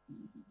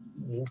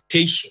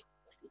mutation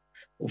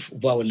of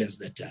violence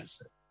that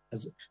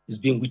is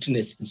being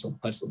witnessed in some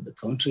parts of the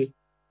country,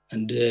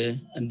 and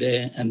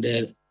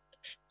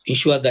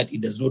ensure that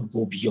it does not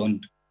go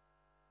beyond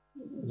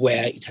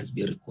where it has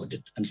been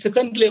recorded. And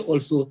secondly,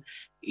 also,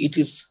 it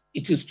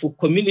is for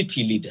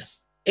community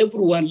leaders,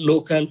 everyone,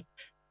 local,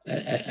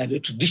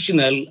 and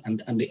traditional,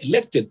 and the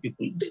elected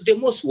people. They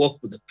must work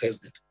with the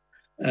president.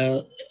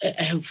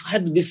 I have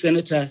had the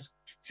senators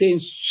saying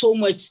so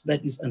much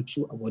that is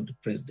untrue about the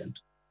president.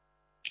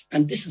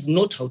 And this is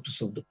not how to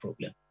solve the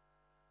problem.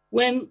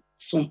 When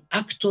some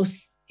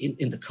actors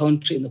in the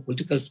country, in the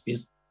political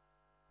space,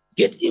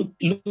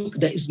 look,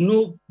 there is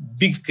no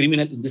big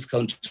criminal in this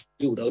country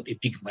without a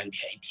big man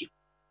behind him.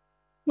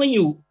 When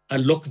you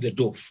unlock the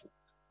door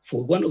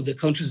for one of the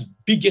country's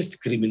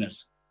biggest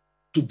criminals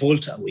to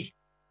bolt away,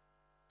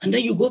 and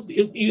then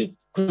you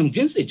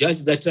convince a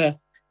judge that,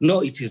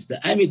 no, it is the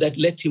army that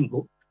let him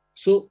go.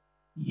 So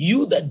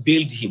you that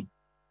bailed him,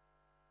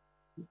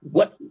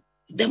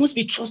 there must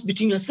be trust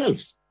between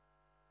yourselves.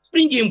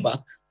 Bring him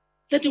back,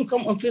 let him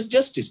come and face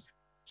justice.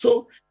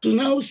 So to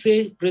now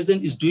say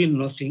president is doing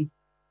nothing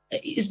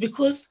is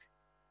because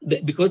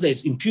there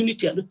is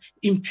impunity.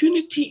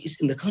 Impunity is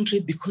in the country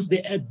because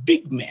they are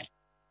big men,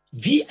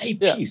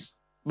 VIPs.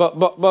 Yeah. But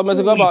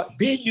Mr. Garba,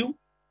 bail you.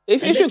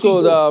 If you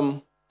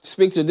could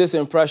speak to this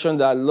impression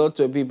that lots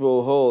of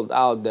people hold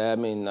out there. I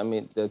mean,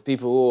 the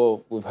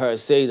people who we've heard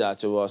say that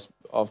to us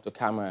off the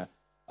camera.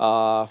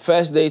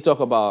 First, they talk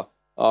about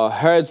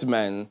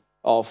herdsmen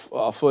of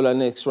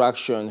Fulani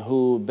extraction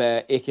who bear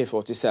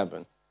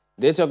AK-47.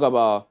 They talk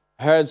about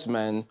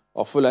herdsmen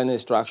of Fulani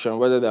extraction,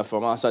 whether they're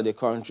from outside the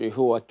country,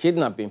 who are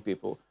kidnapping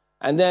people,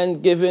 and then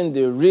giving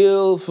the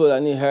real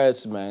Fulani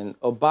herdsmen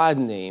a bad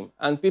name,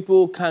 and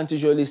people can't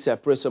usually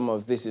separate some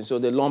of this, and so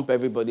they lump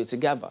everybody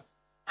together.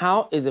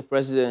 How is the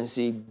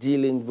presidency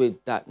dealing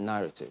with that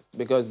narrative?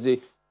 Because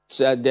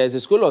there's a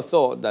school of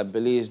thought that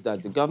believes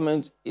that the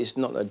government is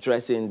not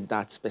addressing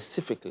that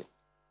specifically.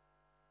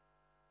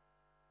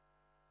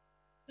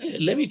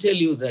 Let me tell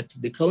you that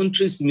the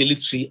country's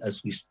military,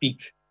 as we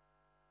speak,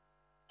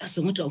 as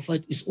a matter of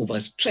fact, is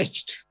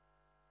overstretched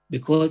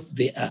because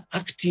they are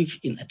active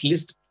in at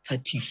least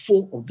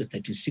 34 of the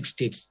 36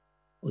 states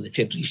of the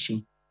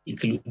Federation,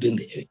 including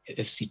the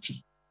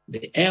FCT.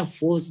 The Air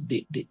Force,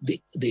 the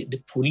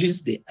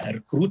police, they are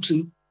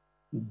recruiting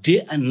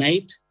day and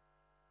night.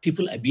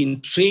 People are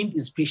being trained in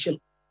special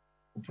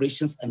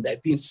operations and they're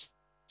being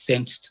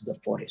sent to the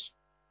forest.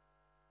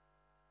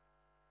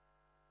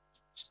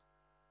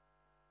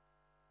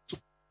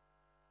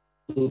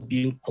 So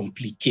being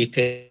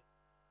complicated.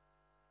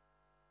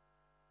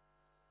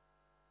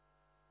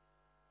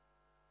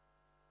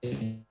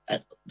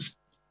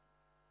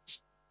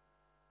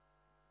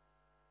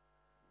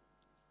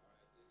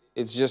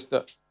 It's just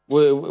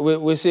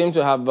We seem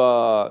to have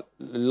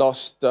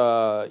lost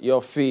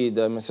your feed,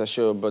 Mr.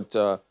 Shehu, but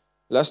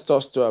let's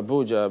toss to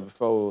Abuja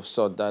before we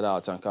sort that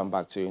out and come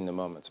back to you in a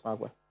moment.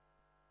 Magwe.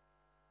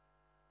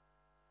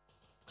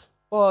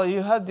 Well,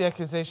 you heard the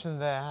accusation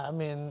there. I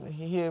mean,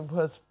 he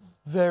was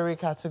very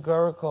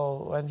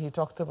categorical when he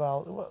talked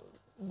about, well,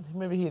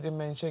 maybe he didn't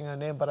mention your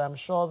name, but I'm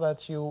sure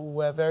that you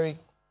were very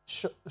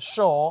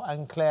sure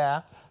and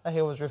clear that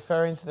he was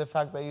referring to the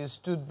fact that you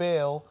stood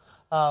bail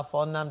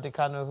for Nnamdi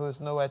Kanu, who is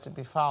nowhere to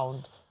be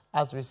found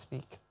as we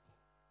speak.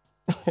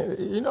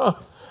 You know,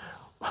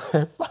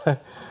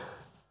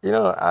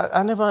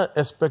 I never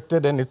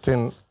expected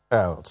anything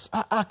else.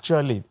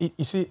 Actually,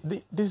 you see,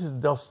 this is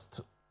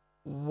just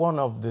one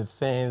of the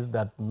things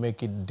that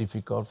make it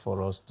difficult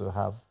for us to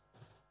have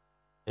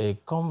a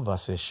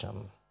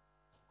conversation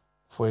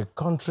for a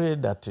country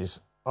that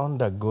is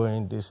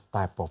undergoing this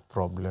type of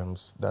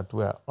problems that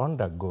we are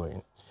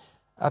undergoing.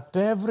 At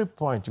every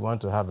point you want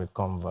to have a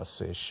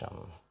conversation,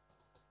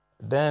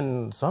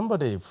 then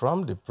somebody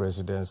from the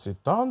presidency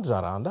turns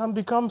around and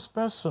becomes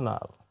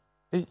personal.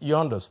 You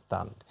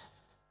understand?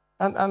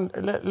 And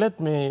let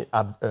me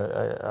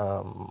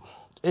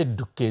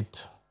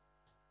educate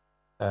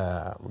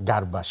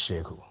Garba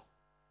Shehu.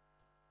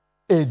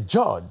 A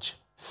judge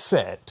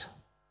said,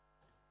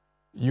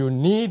 you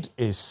need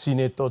a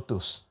senator to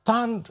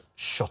stand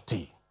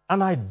shorty.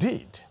 And I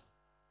did.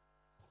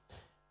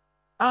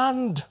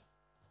 And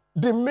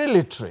the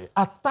military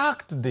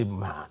attacked the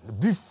man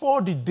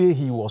before the day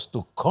he was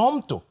to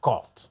come to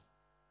court.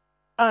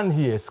 And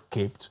he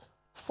escaped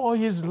for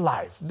his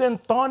life. Then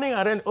turning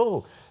around,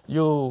 oh,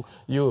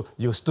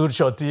 you stood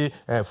shorty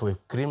for a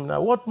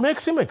criminal. What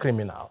makes him a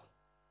criminal?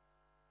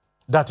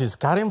 That is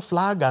carrying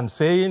flag and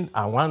saying,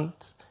 I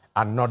want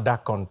another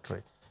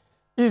country.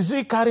 Is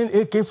he carrying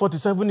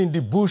AK-47 in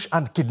the bush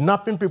and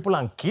kidnapping people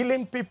and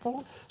killing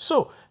people?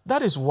 So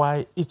that is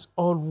why it's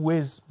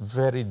always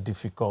very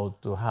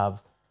difficult to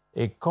have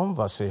a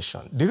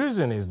conversation. The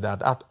reason is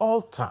that at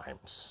all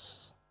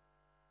times,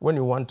 when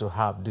you want to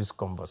have this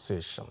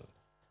conversation,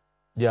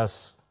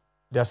 there's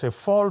a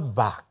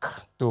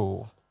fallback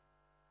to,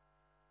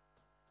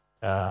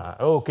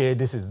 okay,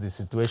 this is the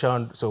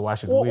situation, so why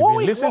should we even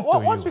listen to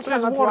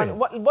you?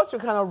 What we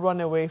cannot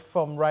run away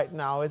from right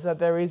now is that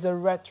there is a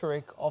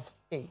rhetoric of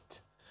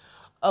hate,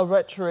 a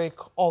rhetoric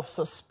of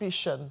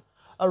suspicion,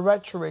 a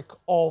rhetoric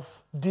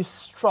of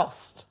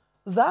distrust.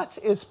 That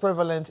is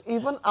prevalent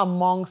even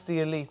amongst the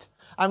elite.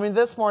 I mean,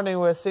 this morning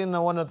we're seeing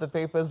in one of the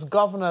papers,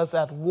 governors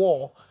at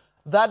war.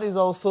 That is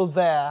also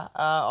there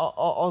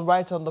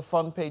right on the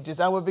front pages.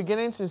 And we're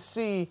beginning to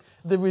see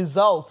the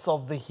results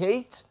of the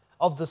hate,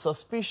 of the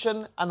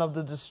suspicion, and of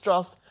the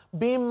distrust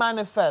being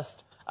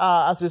manifest,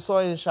 as we saw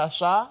in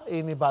Shasha,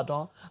 in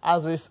Ibadan,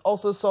 as we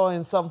also saw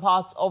in some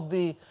parts of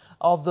the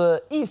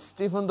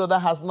East, even though that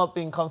has not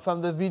been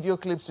confirmed. The video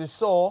clips we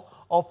saw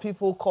of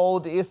people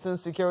called the Eastern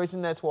Security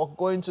Network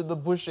going to the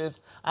bushes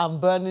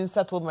and burning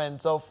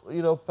settlements of,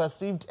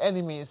 perceived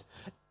enemies.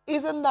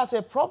 Isn't that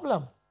a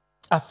problem?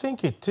 I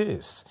think it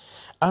is.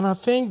 And I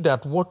think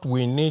that what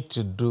we need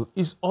to do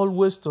is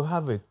always to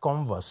have a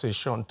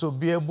conversation to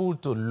be able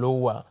to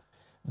lower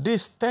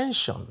this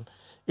tension.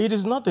 It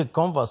is not a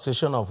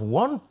conversation of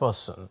one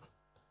person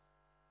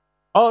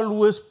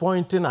always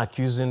pointing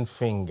accusing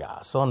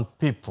fingers on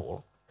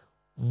people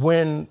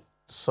when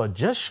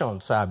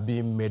suggestions are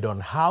being made on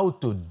how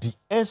to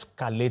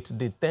de-escalate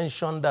the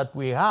tension that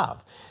we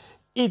have.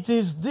 It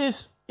is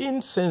this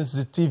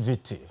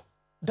insensitivity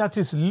that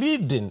is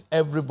leading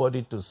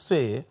everybody to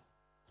say,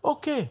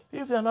 okay,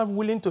 if they're not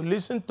willing to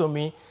listen to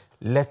me,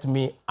 let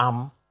me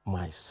arm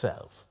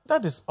myself.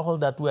 That is all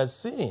that we're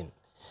seeing.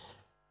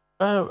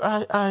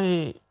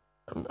 I'm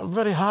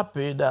very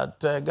happy that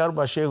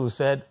Garba Shehu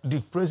said the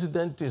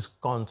president is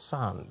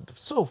concerned.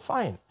 So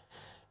fine,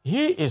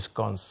 he is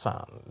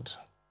concerned.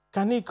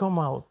 Can he come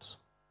out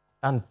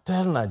and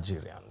tell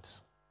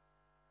Nigerians,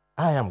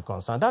 I am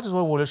concerned? That is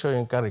what Wole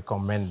Soyinka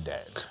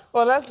recommended.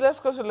 Well, let's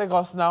go to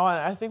Lagos now, and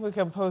I think we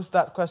can pose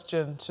that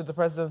question to the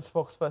president's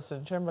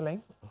spokesperson,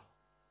 Chamberlain.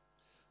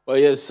 Well,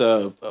 yes.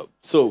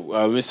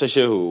 Mr.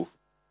 Shehu,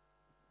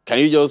 can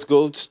you just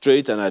go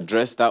straight and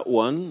address that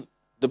one?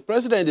 The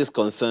president is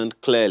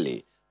concerned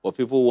clearly, but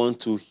people want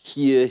to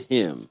hear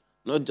him,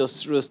 not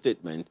just through a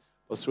statement,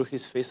 but through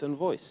his face and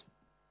voice.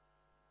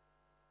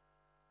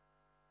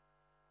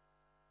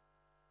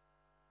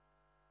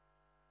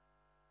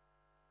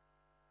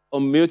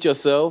 Unmute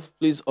yourself.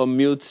 Please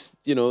unmute,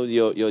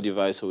 your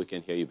device so we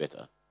can hear you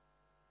better.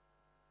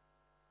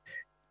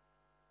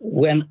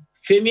 When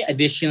Femi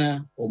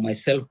Adesina or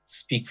myself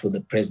speak for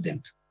the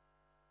president,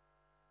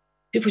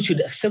 people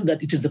should accept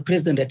that it is the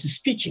president that is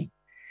speaking.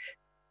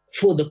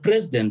 For the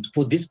president,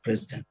 for this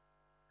president,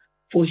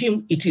 for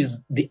him, it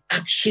is the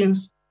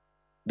actions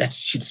that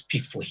should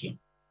speak for him.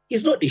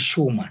 He's not a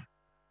showman.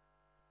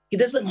 He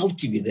doesn't have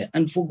to be there.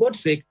 And for God's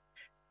sake,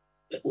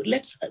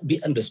 let's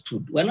be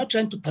understood. We're not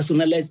trying to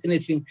personalize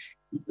anything.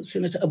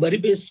 Senator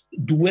Abaribe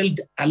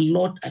dwelled a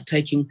lot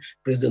attacking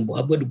President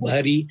Muhammadu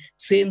Buhari,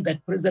 saying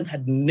that president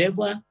had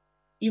never,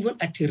 even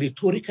at a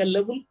rhetorical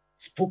level,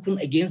 spoken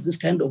against this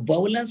kind of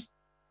violence.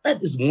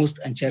 That is most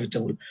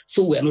uncharitable.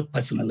 So we are not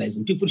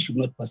personalizing. People should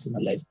not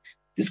personalize.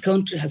 This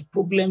country has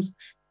problems.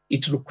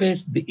 It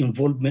requires the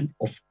involvement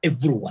of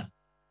everyone.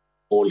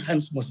 All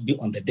hands must be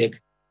on the deck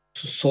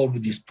to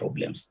solve these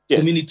problems.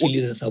 Yes. Community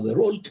leaders have a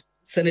role.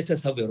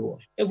 Senators have a role.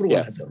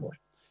 Everyone has a role.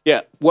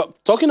 Yeah, well,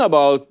 talking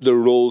about the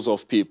roles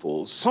of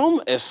people,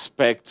 some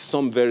expect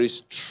some very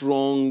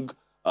strong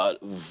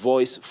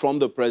voice from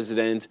the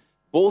president,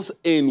 both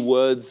in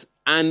words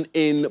and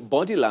in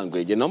body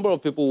language. A number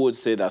of people would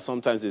say that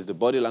sometimes it's the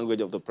body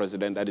language of the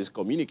president that is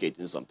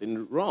communicating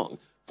something wrong.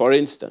 For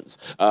instance,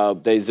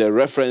 there's a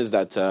reference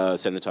that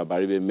Senator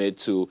Baribe made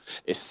to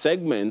a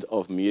segment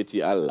of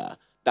Miyetti Allah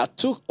that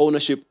took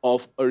ownership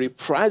of a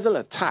reprisal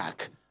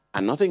attack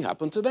and nothing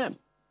happened to them.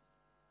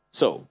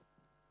 So,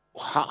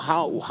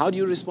 how do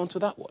you respond to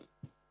that one?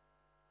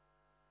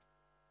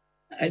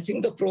 I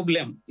think the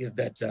problem is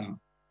that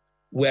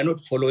we are not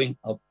following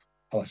up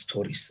our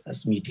stories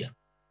as media.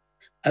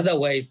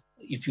 Otherwise,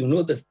 if you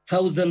know the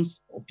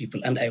thousands of people,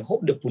 and I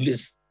hope the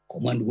police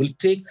command will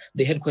take,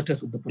 the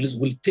headquarters of the police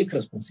will take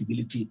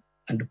responsibility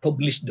and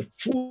publish the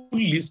full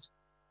list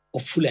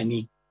of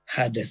Fulani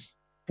herders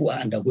who are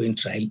undergoing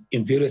trial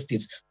in various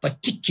states,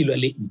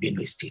 particularly in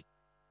Benue State.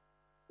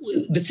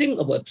 The thing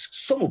about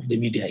some of the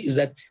media is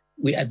that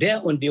we are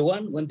there on day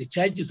one when the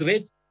charge is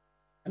read,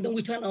 and then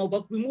we turn our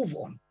back, we move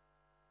on.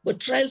 But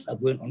trials are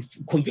going on,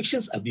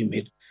 convictions are being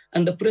made,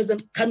 and the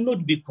president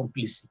cannot be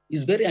complicit.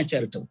 He's very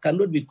uncharitable,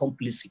 cannot be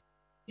complicit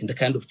in the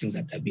kind of things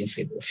that are being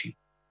said of you.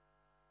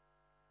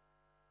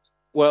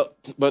 Well,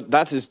 but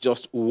that is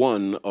just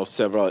one of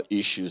several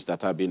issues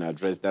that have been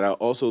addressed. There are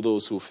also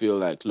those who feel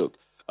like, look,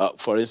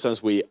 for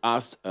instance, we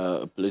asked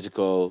a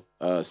political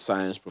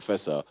science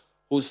professor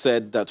who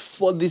said that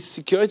for the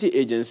security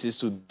agencies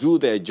to do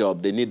their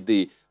job, they need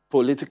the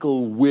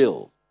political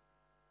will.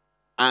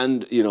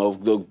 And, you know,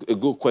 a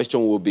good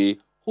question will be,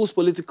 whose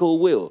political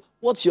will?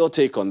 What's your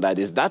take on that?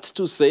 Is that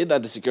to say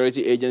that the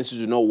security agencies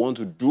do not want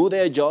to do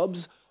their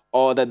jobs,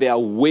 or that they are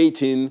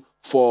waiting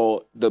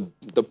for the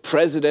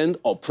president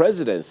or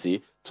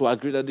presidency to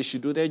agree that they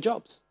should do their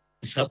jobs?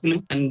 It's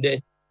happening,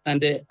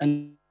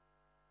 and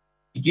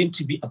begin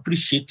to be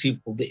appreciative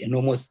of the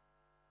enormous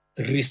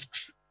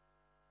risks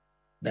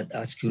that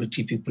our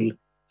security people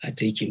are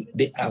taking.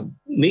 They are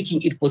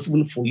making it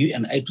possible for you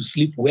and I to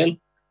sleep well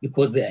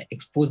because they are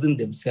exposing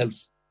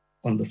themselves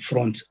on the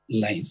front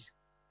lines.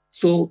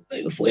 So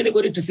for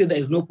anybody to say there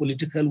is no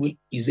political will,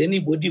 is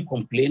anybody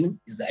complaining?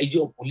 Is the IG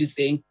of police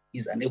saying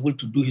he's unable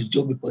to do his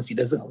job because he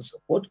doesn't have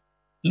support?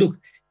 Look,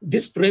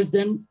 this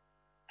president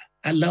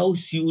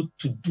allows you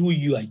to do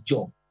your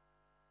job.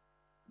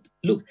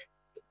 Look,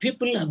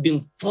 people have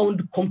been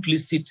found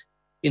complicit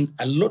in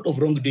a lot of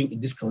wrongdoing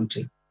in this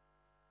country.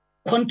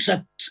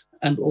 Contract,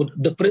 and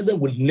the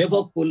president will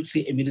never call,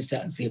 say, a minister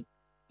and say,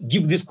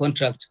 give this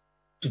contract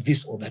to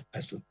this or that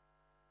person.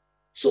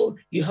 So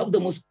you have the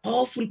most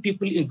powerful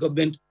people in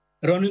government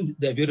running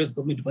the various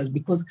government departments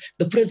because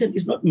the president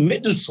is not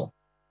meddlesome.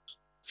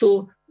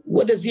 So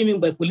what does he mean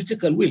by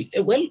political will?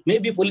 Well,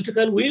 maybe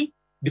political will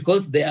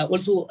because there are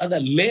also other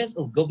layers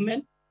of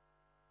government,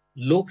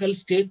 local,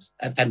 state,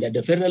 and at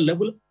the federal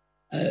level,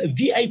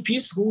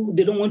 VIPs who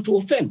they don't want to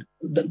offend.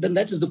 Then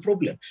that is the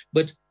problem.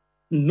 But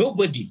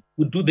nobody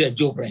would do their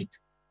job right,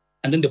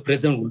 and then the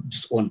president will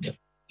disown them.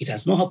 It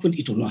has not happened,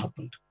 it will not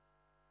happen.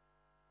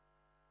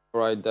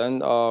 All right,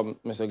 then,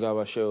 Mr.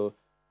 Gabashew,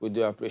 we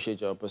do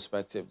appreciate your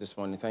perspective this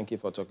morning. Thank you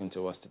for talking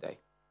to us today.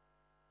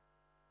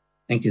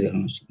 Thank you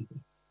very much.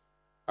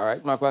 All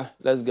right, Makwa,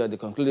 let's get the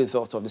concluding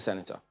thoughts of the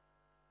senator.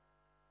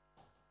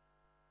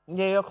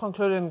 Yeah, your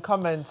concluding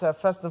comments.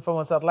 First and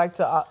foremost, I'd like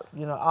to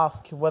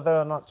ask whether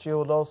or not you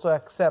would also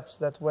accept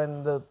that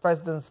when the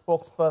president's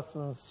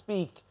spokespersons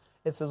speak,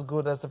 it's as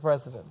good as the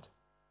president.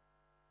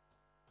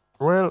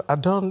 Well, I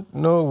don't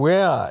know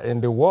where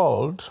in the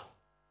world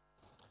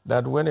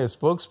that when a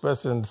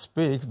spokesperson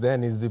speaks,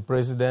 then is the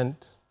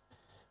president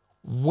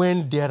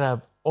when there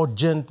are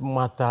urgent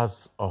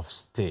matters of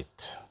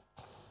state.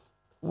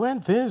 When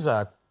things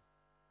are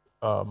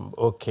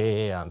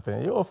okay, and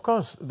things, of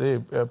course,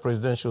 the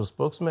presidential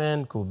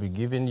spokesman could be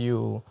giving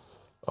you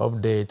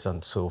updates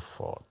and so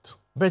forth.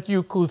 But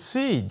you could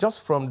see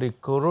just from the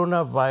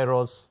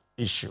coronavirus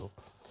issue,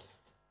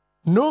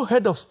 no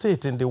head of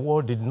state in the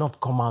world did not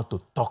come out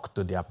to talk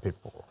to their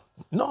people.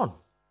 None.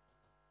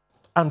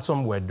 And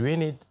some were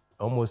doing it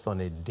almost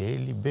on a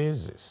daily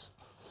basis.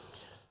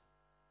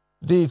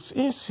 The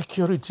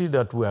insecurity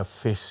that we are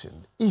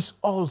facing is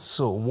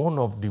also one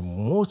of the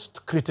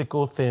most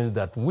critical things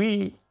that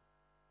we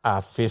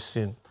are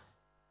facing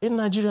in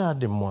Nigeria at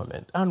the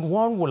moment. And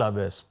one would have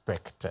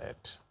expected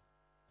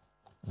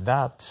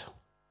that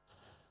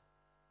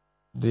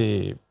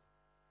the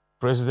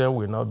president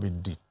will not be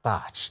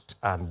detached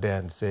and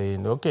then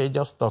saying, okay,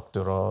 just talk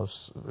to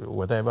us,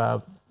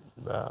 whatever,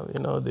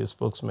 the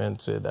spokesman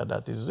said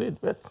that is it.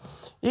 But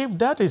if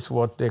that is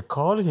what they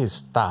call his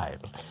style,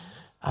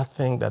 I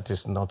think that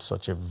is not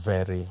such a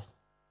very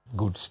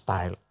good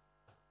style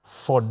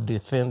for the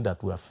thing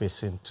that we are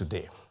facing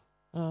today.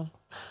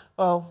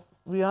 Well,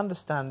 we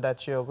understand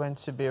that you're going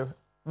to be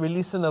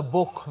releasing a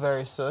book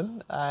very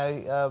soon.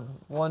 I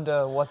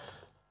wonder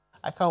what...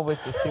 I can't wait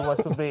to see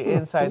what will be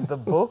inside the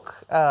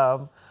book.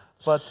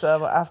 But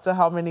after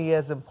how many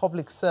years in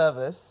public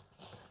service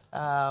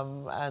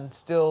and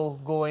still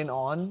going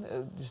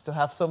on, just to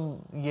have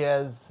some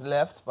years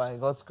left by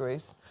God's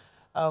grace,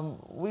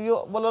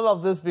 will all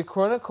of this be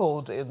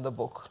chronicled in the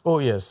book? Oh,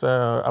 yes.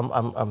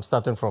 I'm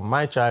starting from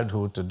my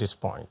childhood to this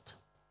point.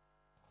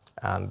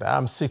 And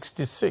I'm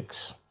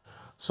 66.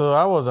 So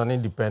I was an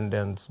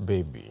independent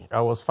baby.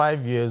 I was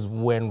 5 years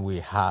when we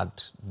had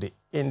the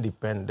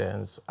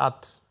independence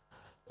at,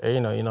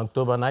 in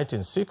October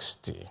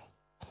 1960.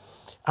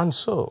 And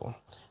so,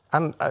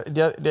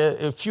 there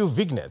are a few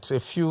vignettes, a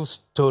few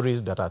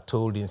stories that are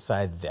told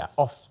inside there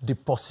of the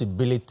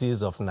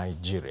possibilities of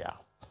Nigeria.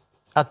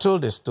 I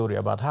told a story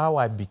about how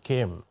I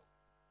became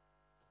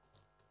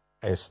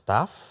a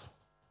staff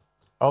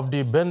of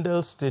the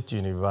Bendel State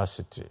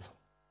University.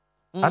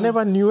 I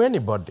never knew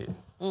anybody.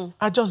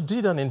 I just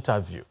did an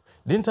interview.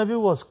 The interview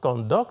was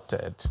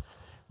conducted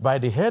by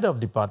the head of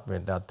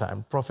department at that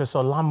time, Professor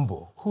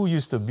Lambo, who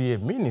used to be a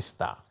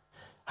minister.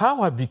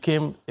 How I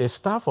became a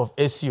staff of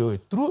SCOA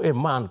through a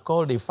man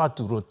called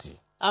Ifatu Roti.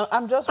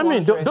 I'm just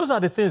wondering. I mean, those are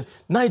the things.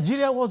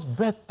 Nigeria was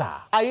better.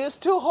 Are you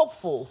still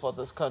hopeful for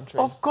this country?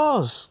 Of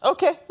course.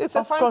 Okay, it's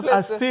a fine place. Of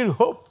course, I still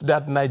hope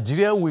that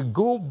Nigeria will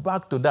go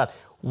back to that,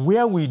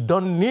 where we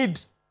don't need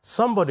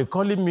somebody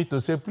calling me to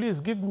say, please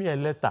give me a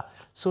letter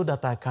so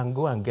that I can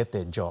go and get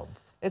a job.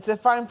 It's a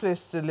fine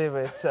place to live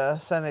it,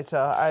 Senator.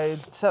 I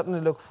certainly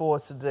look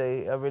forward to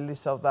the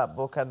release of that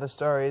book and the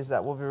stories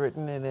that will be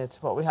written in it.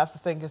 But we have to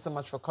thank you so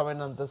much for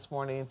coming on this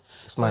morning.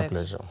 It's my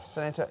pleasure.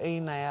 Senator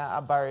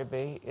Einaya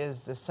Abaribe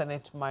is the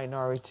Senate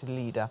Minority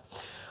Leader.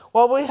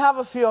 Well, we have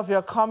a few of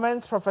your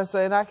comments. Professor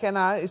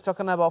Enakena is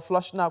talking about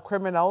flushing out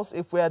criminals.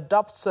 If we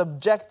adopt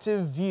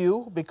subjective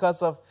view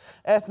because of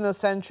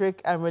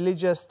ethnocentric and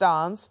religious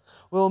stance,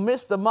 we'll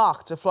miss the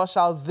mark to flush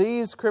out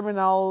these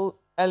criminal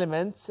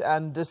elements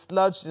and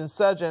dislodged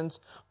insurgents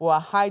who are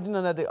hiding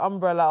under the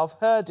umbrella of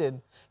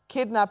herding.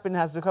 Kidnapping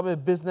has become a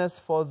business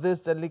for these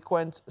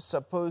delinquent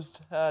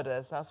supposed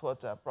herders. That's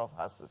what Prof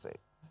has to say.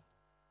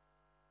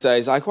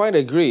 I quite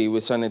agree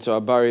with Senator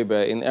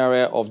Abaribe in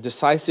area of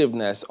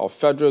decisiveness of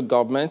federal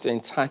government in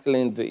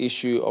tackling the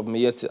issue of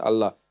Miyati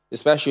Allah,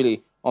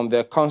 especially on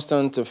their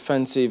constant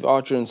offensive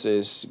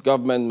utterances.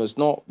 Government must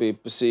not be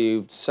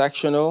perceived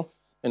sectional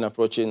in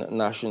approaching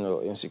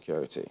national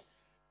insecurity.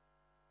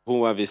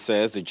 Bunwavi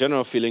says the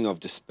general feeling of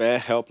despair,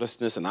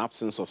 helplessness, and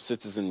absence of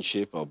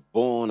citizenship are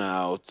born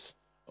out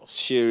of a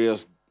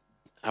serious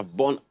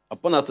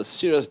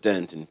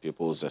dent in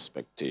people's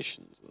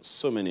expectations. And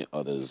so many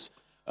others,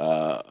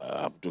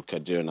 Abdul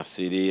Kadir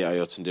Nasidi,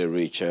 Ayotunde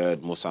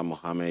Richard, Musa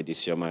Mohammed,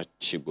 Isioma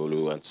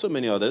Chibolu, and so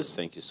many others.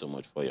 Thank you so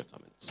much for your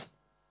comments.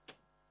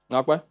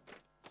 Nakwe?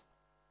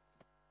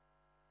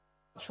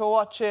 For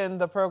watching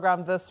the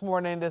program this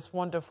morning, this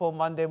wonderful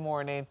Monday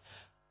morning.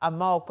 I'm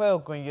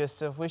Maokwe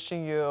Yusuf,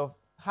 wishing you a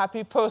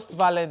happy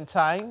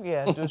post-Valentine.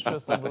 Yeah, do show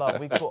some love.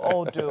 We could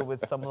all do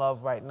with some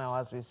love right now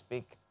as we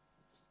speak.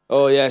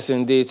 Oh, yes,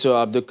 indeed.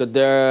 So Abdul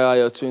Kader,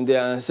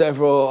 Ayotunde, and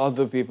several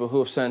other people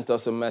who've sent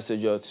us a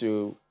message or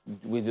two.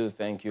 We do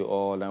thank you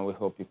all, and we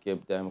hope you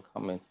keep them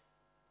coming.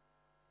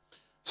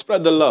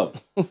 Spread the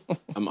love.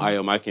 I'm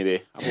Ayo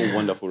Makinde. Have a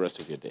wonderful rest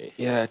of your day.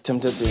 Yeah,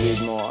 tempted to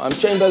read more. I'm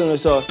Chamberlain,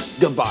 so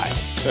goodbye.